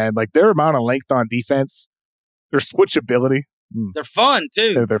crazy, man. Like, their amount of length on defense, their switchability. They're fun,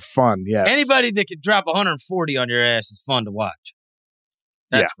 too. They're fun, yes. Anybody that could drop 140 on your ass is fun to watch.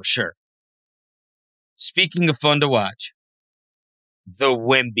 That's for sure. Speaking of fun to watch, the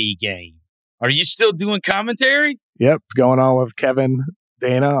Wemby game. Are you still doing commentary? Yep, going on with Kevin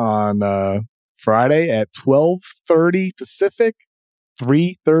Dana on Friday at 12:30 Pacific,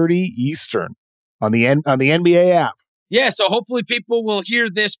 3:30 Eastern on the NBA app. Yeah, so hopefully people will hear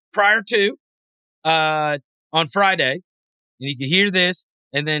this prior to on Friday, and you can hear this,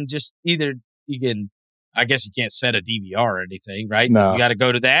 and then just either you can. I guess you can't set a DVR or anything, right? No. You got to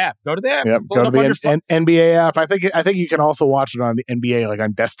go to the app. Go to the app. Yep. Go to the NBA app. I think you can also watch it on the NBA, like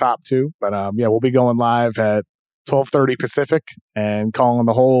on desktop too. But we'll be going live at 12:30 Pacific and calling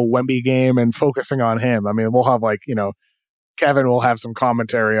the whole Wemby game and focusing on him. I mean, we'll have Kevin will have some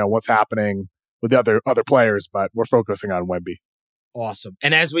commentary on what's happening with the other players, but we're focusing on Wemby. Awesome.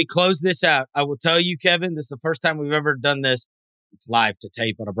 And as we close this out, I will tell you, Kevin, this is the first time we've ever done this. It's live to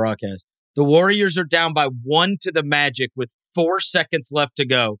tape on a broadcast. The Warriors are down by 1 to the Magic with 4 seconds left to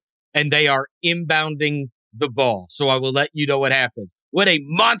go, and they are inbounding the ball. So I will let you know what happens. What a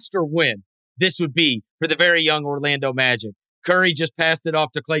monster win this would be for the very young Orlando Magic. Curry just passed it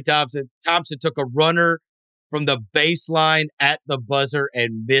off to Klay Thompson. Thompson took a runner from the baseline at the buzzer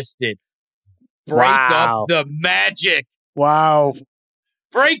and missed it. Break Wow. up the magic. Wow.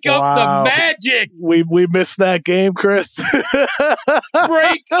 Break up the magic. We missed that game, Chris.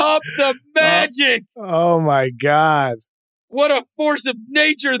 Break up the magic. Oh my God. What a force of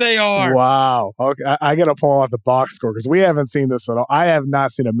nature they are. Wow. Okay, I got to pull out the box score because we haven't seen this at all. I have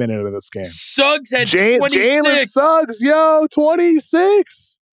not seen a minute of this game. Suggs had 26. Jalen Suggs,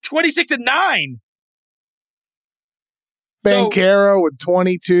 26. 26-9. Bankero with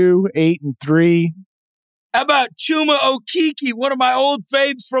 22, 8-3. How about Chuma Okeke, one of my old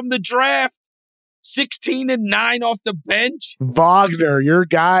faves from the draft, 16-9 off the bench. Wagner, your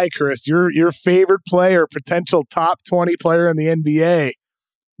guy, Chris, your favorite player, potential top 20 player in the NBA,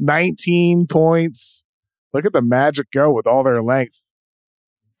 19 points. Look at the Magic go with all their length.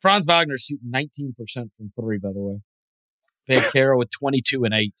 Franz Wagner shooting 19% from three, by the way. Bankero with 22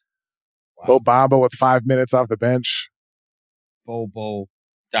 and 8. Wow. Bobamba with 5 minutes off the bench. Bo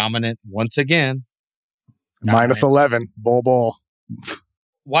dominant once again. Minus 11. Bol.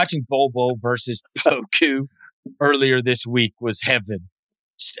 Watching Bo versus Poku earlier this week was heaven.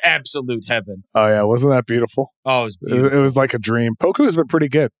 Just absolute heaven. Oh, yeah. Wasn't that beautiful? Oh, it was beautiful. It was like a dream. Poku's been pretty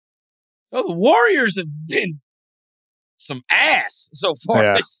good. Oh, the Warriors have been some ass so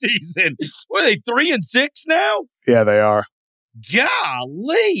far this season. What are they, 3-6 now? Yeah, they are.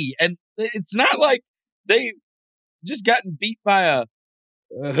 Golly. And it's not like they've just gotten beat by a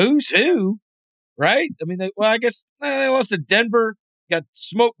who's who, right? I mean, they lost to Denver, got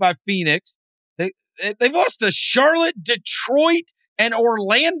smoked by Phoenix. They've lost to Charlotte, Detroit, and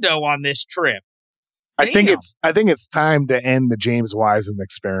Orlando on this trip. Damn. I think it's time to end the James Wiseman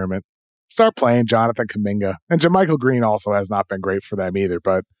experiment. Start playing Jonathan Kuminga. And JaMychal Green also has not been great for them either,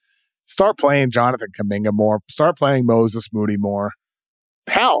 but start playing Jonathan Kuminga more. Start playing Moses Moody more.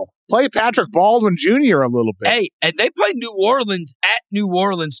 Hell, play Patrick Baldwin Jr. a little bit. Hey, and they play New Orleans at New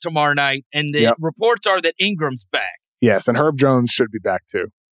Orleans tomorrow night, and the reports are that Ingram's back. Yes, and Herb Jones should be back too.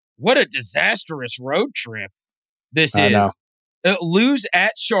 What a disastrous road trip this is. Know. Lose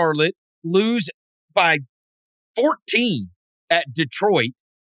at Charlotte, lose by 14 at Detroit,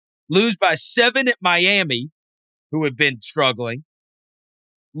 lose by 7 at Miami, who had been struggling,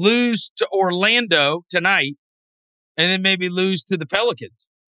 lose to Orlando tonight, and then maybe lose to the Pelicans.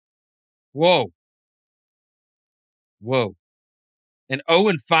 Whoa. An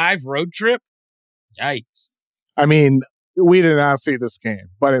 0-5 road trip? Yikes. I mean, we did not see this game,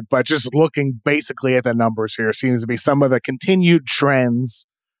 but just looking basically at the numbers here seems to be some of the continued trends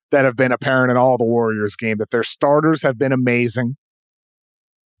that have been apparent in all the Warriors game, that their starters have been amazing.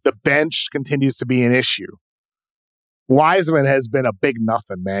 The bench continues to be an issue. Wiseman has been a big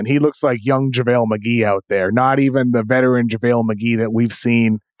nothing, man. He looks like young JaVale McGee out there, not even the veteran JaVale McGee that we've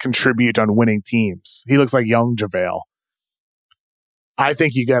seen contribute on winning teams. He looks like young JaVale. I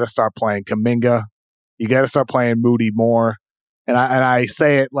think you got to start playing Kuminga. You got to start playing Moody more. And I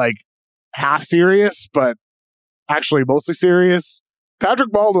say it like half serious, but actually mostly serious.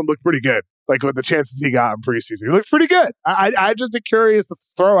 Patrick Baldwin looked pretty good, like with the chances he got in preseason. He looked pretty good. I'd just be curious to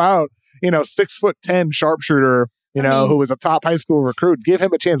throw out, 6'10" sharpshooter, who was a top high school recruit. Give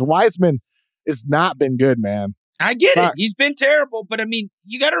him a chance. Wiseman has not been good, man. I get it. He's been terrible, but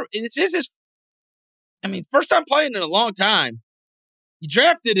you got to, this is his, first time playing in a long time. You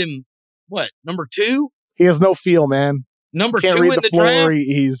drafted him, number 2? He has no feel, man. Number Can't 2 read in the floor. draft?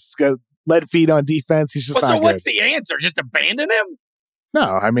 He's got lead feet on defense. He's just not good. What's the answer? Just abandon him?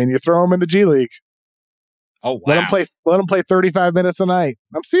 No, you throw him in the G League. Oh, wow. Let him play 35 minutes a night.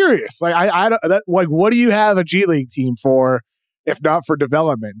 I'm serious. What do you have a G League team for if not for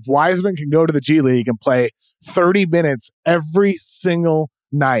development? If Wiseman can go to the G League and play 30 minutes every single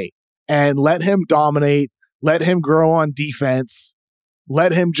night and let him dominate, let him grow on defense,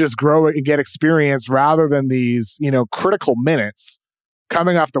 let him just grow and get experience rather than these, critical minutes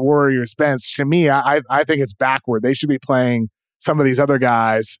coming off the Warriors bench. To me, I think it's backward. They should be playing some of these other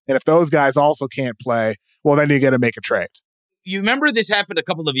guys. And if those guys also can't play, well, then you got to make a trade. You remember this happened a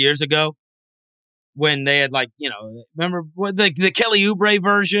couple of years ago when they had remember the Kelly Oubre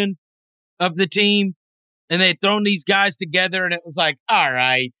version of the team, and they had thrown these guys together, and it was like, all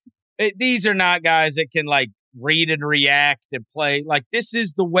right, these are not guys that can read and react and play. This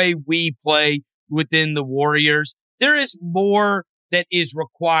is the way we play within the Warriors. There is more that is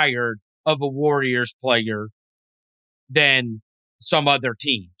required of a Warriors player than some other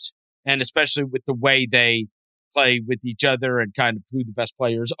teams. And especially with the way they play with each other and kind of who the best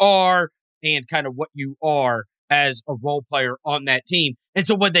players are and kind of what you are as a role player on that team. And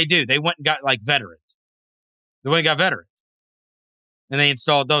so what they do, they went and got veterans. They went and got veterans. And they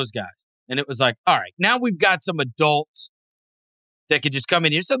installed those guys. And it was like, all right, now we've got some adults that could just come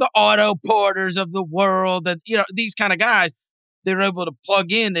in here. So the Otto Porters of the world, and these kind of guys, they're able to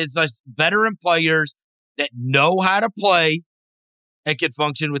plug in as veteran players that know how to play and can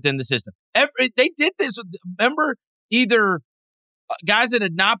function within the system. They did this with, remember, either guys that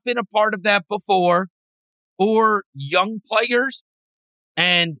had not been a part of that before or young players,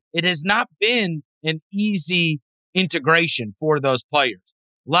 and it has not been an easy integration for those players.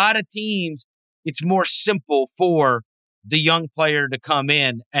 A lot of teams, it's more simple for the young player to come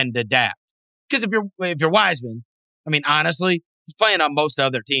in and adapt. Because if you're Wiseman, I mean, honestly, he's playing on most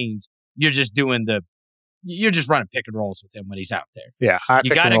other teams. You're just running pick and rolls with him when he's out there. Yeah,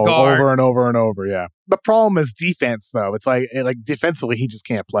 you got to guard over and over and over. Yeah. The problem is defense, though. It's like defensively, he just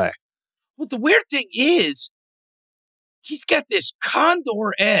can't play. Well, the weird thing is, he's got this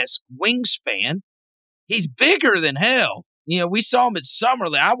Condor-esque wingspan. He's bigger than hell. We saw him at Summer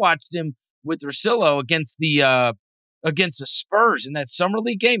League. I watched him with Russillo against the Spurs in that Summer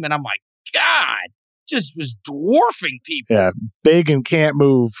League game, and I'm like, God, just was dwarfing people. Yeah, big and can't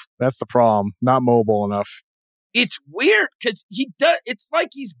move. That's the problem. Not mobile enough. It's weird because it's like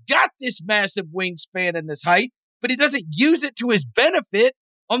he's got this massive wingspan and this height, but he doesn't use it to his benefit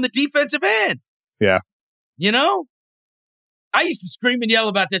on the defensive end. Yeah. I used to scream and yell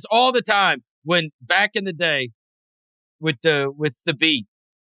about this all the time when back in the day with the beat.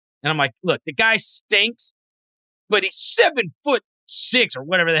 And I'm like, look, the guy stinks, but he's 7'6" or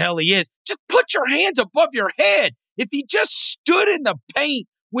whatever the hell he is. Just put your hands above your head. If he just stood in the paint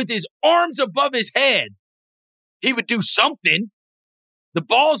with his arms above his head, he would do something. The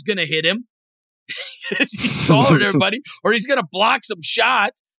ball's going to hit him. He's taller than everybody, or he's going to block some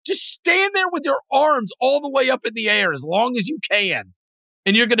shots. Just stand there with your arms all the way up in the air as long as you can,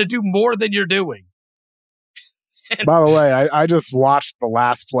 and you're going to do more than you're doing. By the way, I just watched the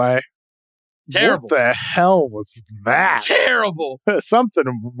last play. Terrible. What the hell was that? Terrible. Something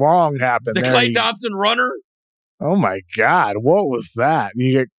wrong happened the there. Klay Thompson runner? Oh, my God. What was that?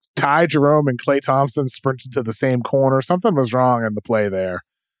 You get Ty Jerome and Klay Thompson sprinted to the same corner. Something was wrong in the play there.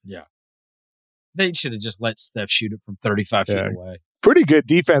 Yeah. They should have just let Steph shoot it from 35 feet away. Pretty good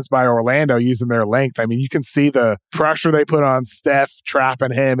defense by Orlando using their length. I mean, you can see the pressure they put on Steph,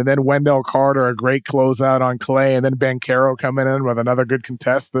 trapping him, and then Wendell Carter, a great closeout on Klay, and then Banchero coming in with another good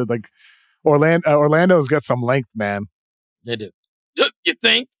contest. Like Orlando's got some length, man. They do. You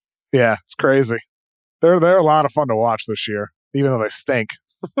think? Yeah, it's crazy. They're a lot of fun to watch this year, even though they stink.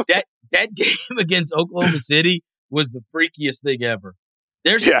 that game against Oklahoma City was the freakiest thing ever.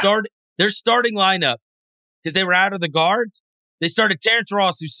 Their starting lineup, because they were out of the guards, they started Terrence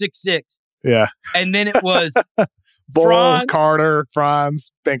Ross, who's 6'6". Yeah. And then it was Bull, Carter,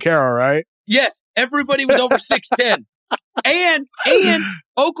 Franz, Banchero, right? Yes. Everybody was over 6'10". And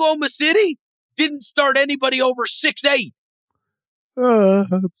Oklahoma City didn't start anybody over 6'8".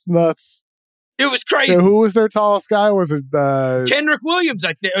 That's nuts. It was crazy. Yeah, who was their tallest guy? Was it Kendrick Williams?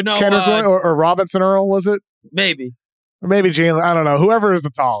 I think. No, Kendrick or Robinson Earl, was it? Maybe. Or maybe Jalen. I don't know. Whoever is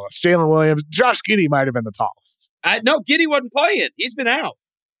the tallest. Jalen Williams. Josh Giddey might have been the tallest. No, Giddey wasn't playing. He's been out.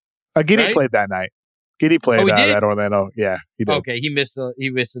 Giddey played that night. Giddey played at Orlando. Yeah, he did. Okay, he missed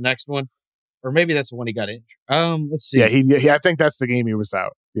the next one. Or maybe that's the one he got injured. Let's see. Yeah, he I think that's the game he was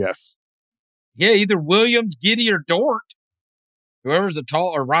out. Yes. Yeah, either Williams, Giddey, or Dort. Whoever's the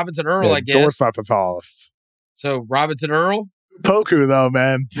tall, or Robinson Earl, yeah, I guess. Dort's not the tallest. So Robinson Earl? Poku, though,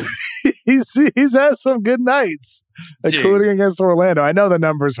 man. he's had some good nights, including against Orlando. I know the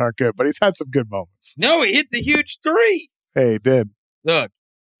numbers aren't good, but he's had some good moments. No, he hit the huge three. Hey, he did. Look,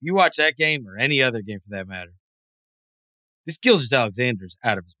 you watch that game or any other game for that matter. This Gilgeous-Alexander's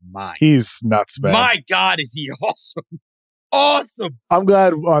out of his mind. He's nuts, man. My God, is he awesome. Awesome. I'm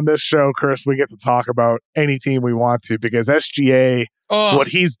glad on this show, Chris, we get to talk about any team we want to, because SGA, what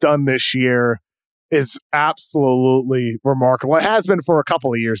he's done this year is absolutely remarkable. It has been for a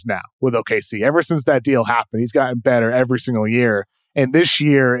couple of years now with OKC. Ever since that deal happened, he's gotten better every single year. And this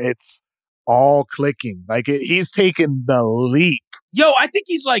year, it's all clicking. Like, he's taken the leap. Yo, I think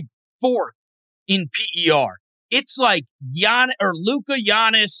he's like fourth in PER. It's like Luka,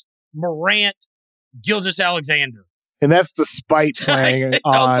 Giannis, Morant, Gilgeous-Alexander. And that's despite playing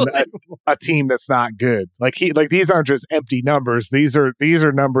on a team that's not good. Like these aren't just empty numbers. These are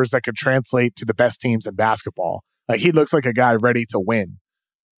numbers that could translate to the best teams in basketball. Like, he looks like a guy ready to win.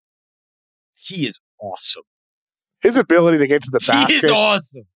 He is awesome. His ability to get to the basket. He is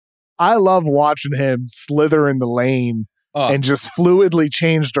awesome. I love watching him slither in the lane and just fluidly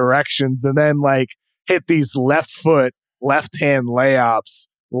change directions, and then hit these left foot, left hand layups,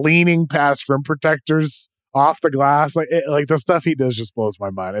 leaning past rim protectors off the glass. Like the stuff he does just blows my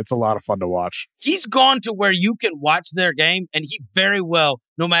mind. It's a lot of fun to watch. He's gone to where you can watch their game, and he very well,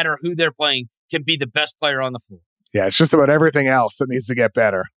 no matter who they're playing, can be the best player on the floor. Yeah, it's just about everything else that needs to get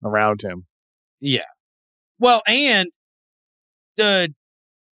better around him. Yeah. Well, and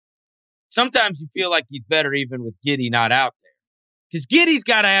sometimes you feel like he's better even with Giddey not out there. Because Giddey's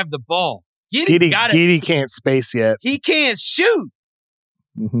got to have the ball. Giddey can't space yet. He can't shoot.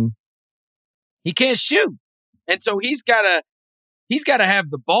 Mm-hmm. He can't shoot. And so he's got to have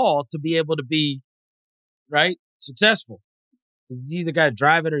the ball to be able to be, right, successful. He's either got to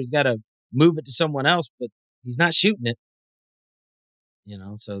drive it or he's got to move it to someone else, but he's not shooting it.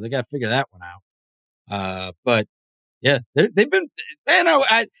 So they got to figure that one out. But yeah, they've been, man,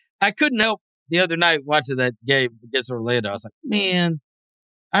 I couldn't help the other night watching that game against Orlando. I was like, man,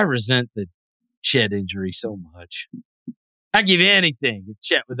 I resent the Chet injury so much. I'd give anything if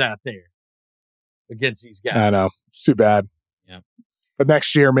Chet was out there against these guys. I know. It's too bad. Yeah. But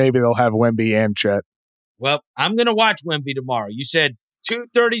next year, maybe they'll have Wemby and Chet. Well, I'm going to watch Wemby tomorrow. You said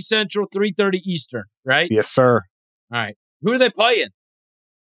 2:30 Central, 3:30 Eastern, right? Yes, sir. All right. Who are they playing?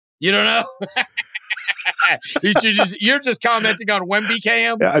 You don't know? You're just commenting on Wemby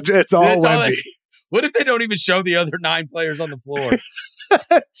Cam? Yeah, it's all Wemby. What if they don't even show the other 9 players on the floor?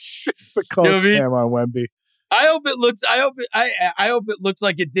 It's a close cam on Wemby. I hope it looks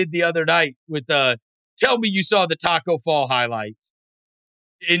like it did the other night with tell me you saw the Taco Fall highlights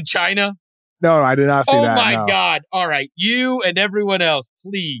in China. No, I did not see that. Oh my God. All right. You and everyone else,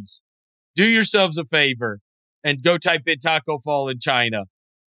 please do yourselves a favor and go type in Taco Fall in China.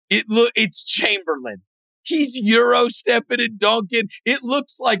 It's Chamberlain. He's Euro stepping and dunking. It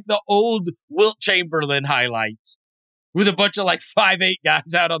looks like the old Wilt Chamberlain highlights with a bunch of 5'8"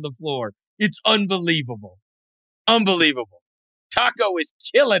 guys out on the floor. It's unbelievable. Unbelievable. Taco is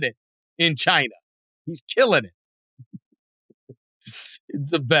killing it in China. He's killing it. It's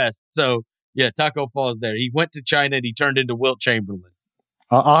the best. So, yeah, Taco Fall's there. He went to China and he turned into Wilt Chamberlain.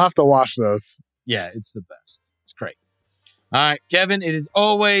 I'll have to watch those. Yeah, it's the best. It's great. All right, Kevin, it is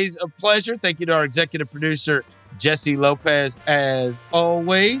always a pleasure. Thank you to our executive producer, Jesse Lopez, as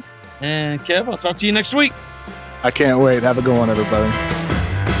always. And, Kev, I'll talk to you next week. I can't wait. Have a good one, everybody.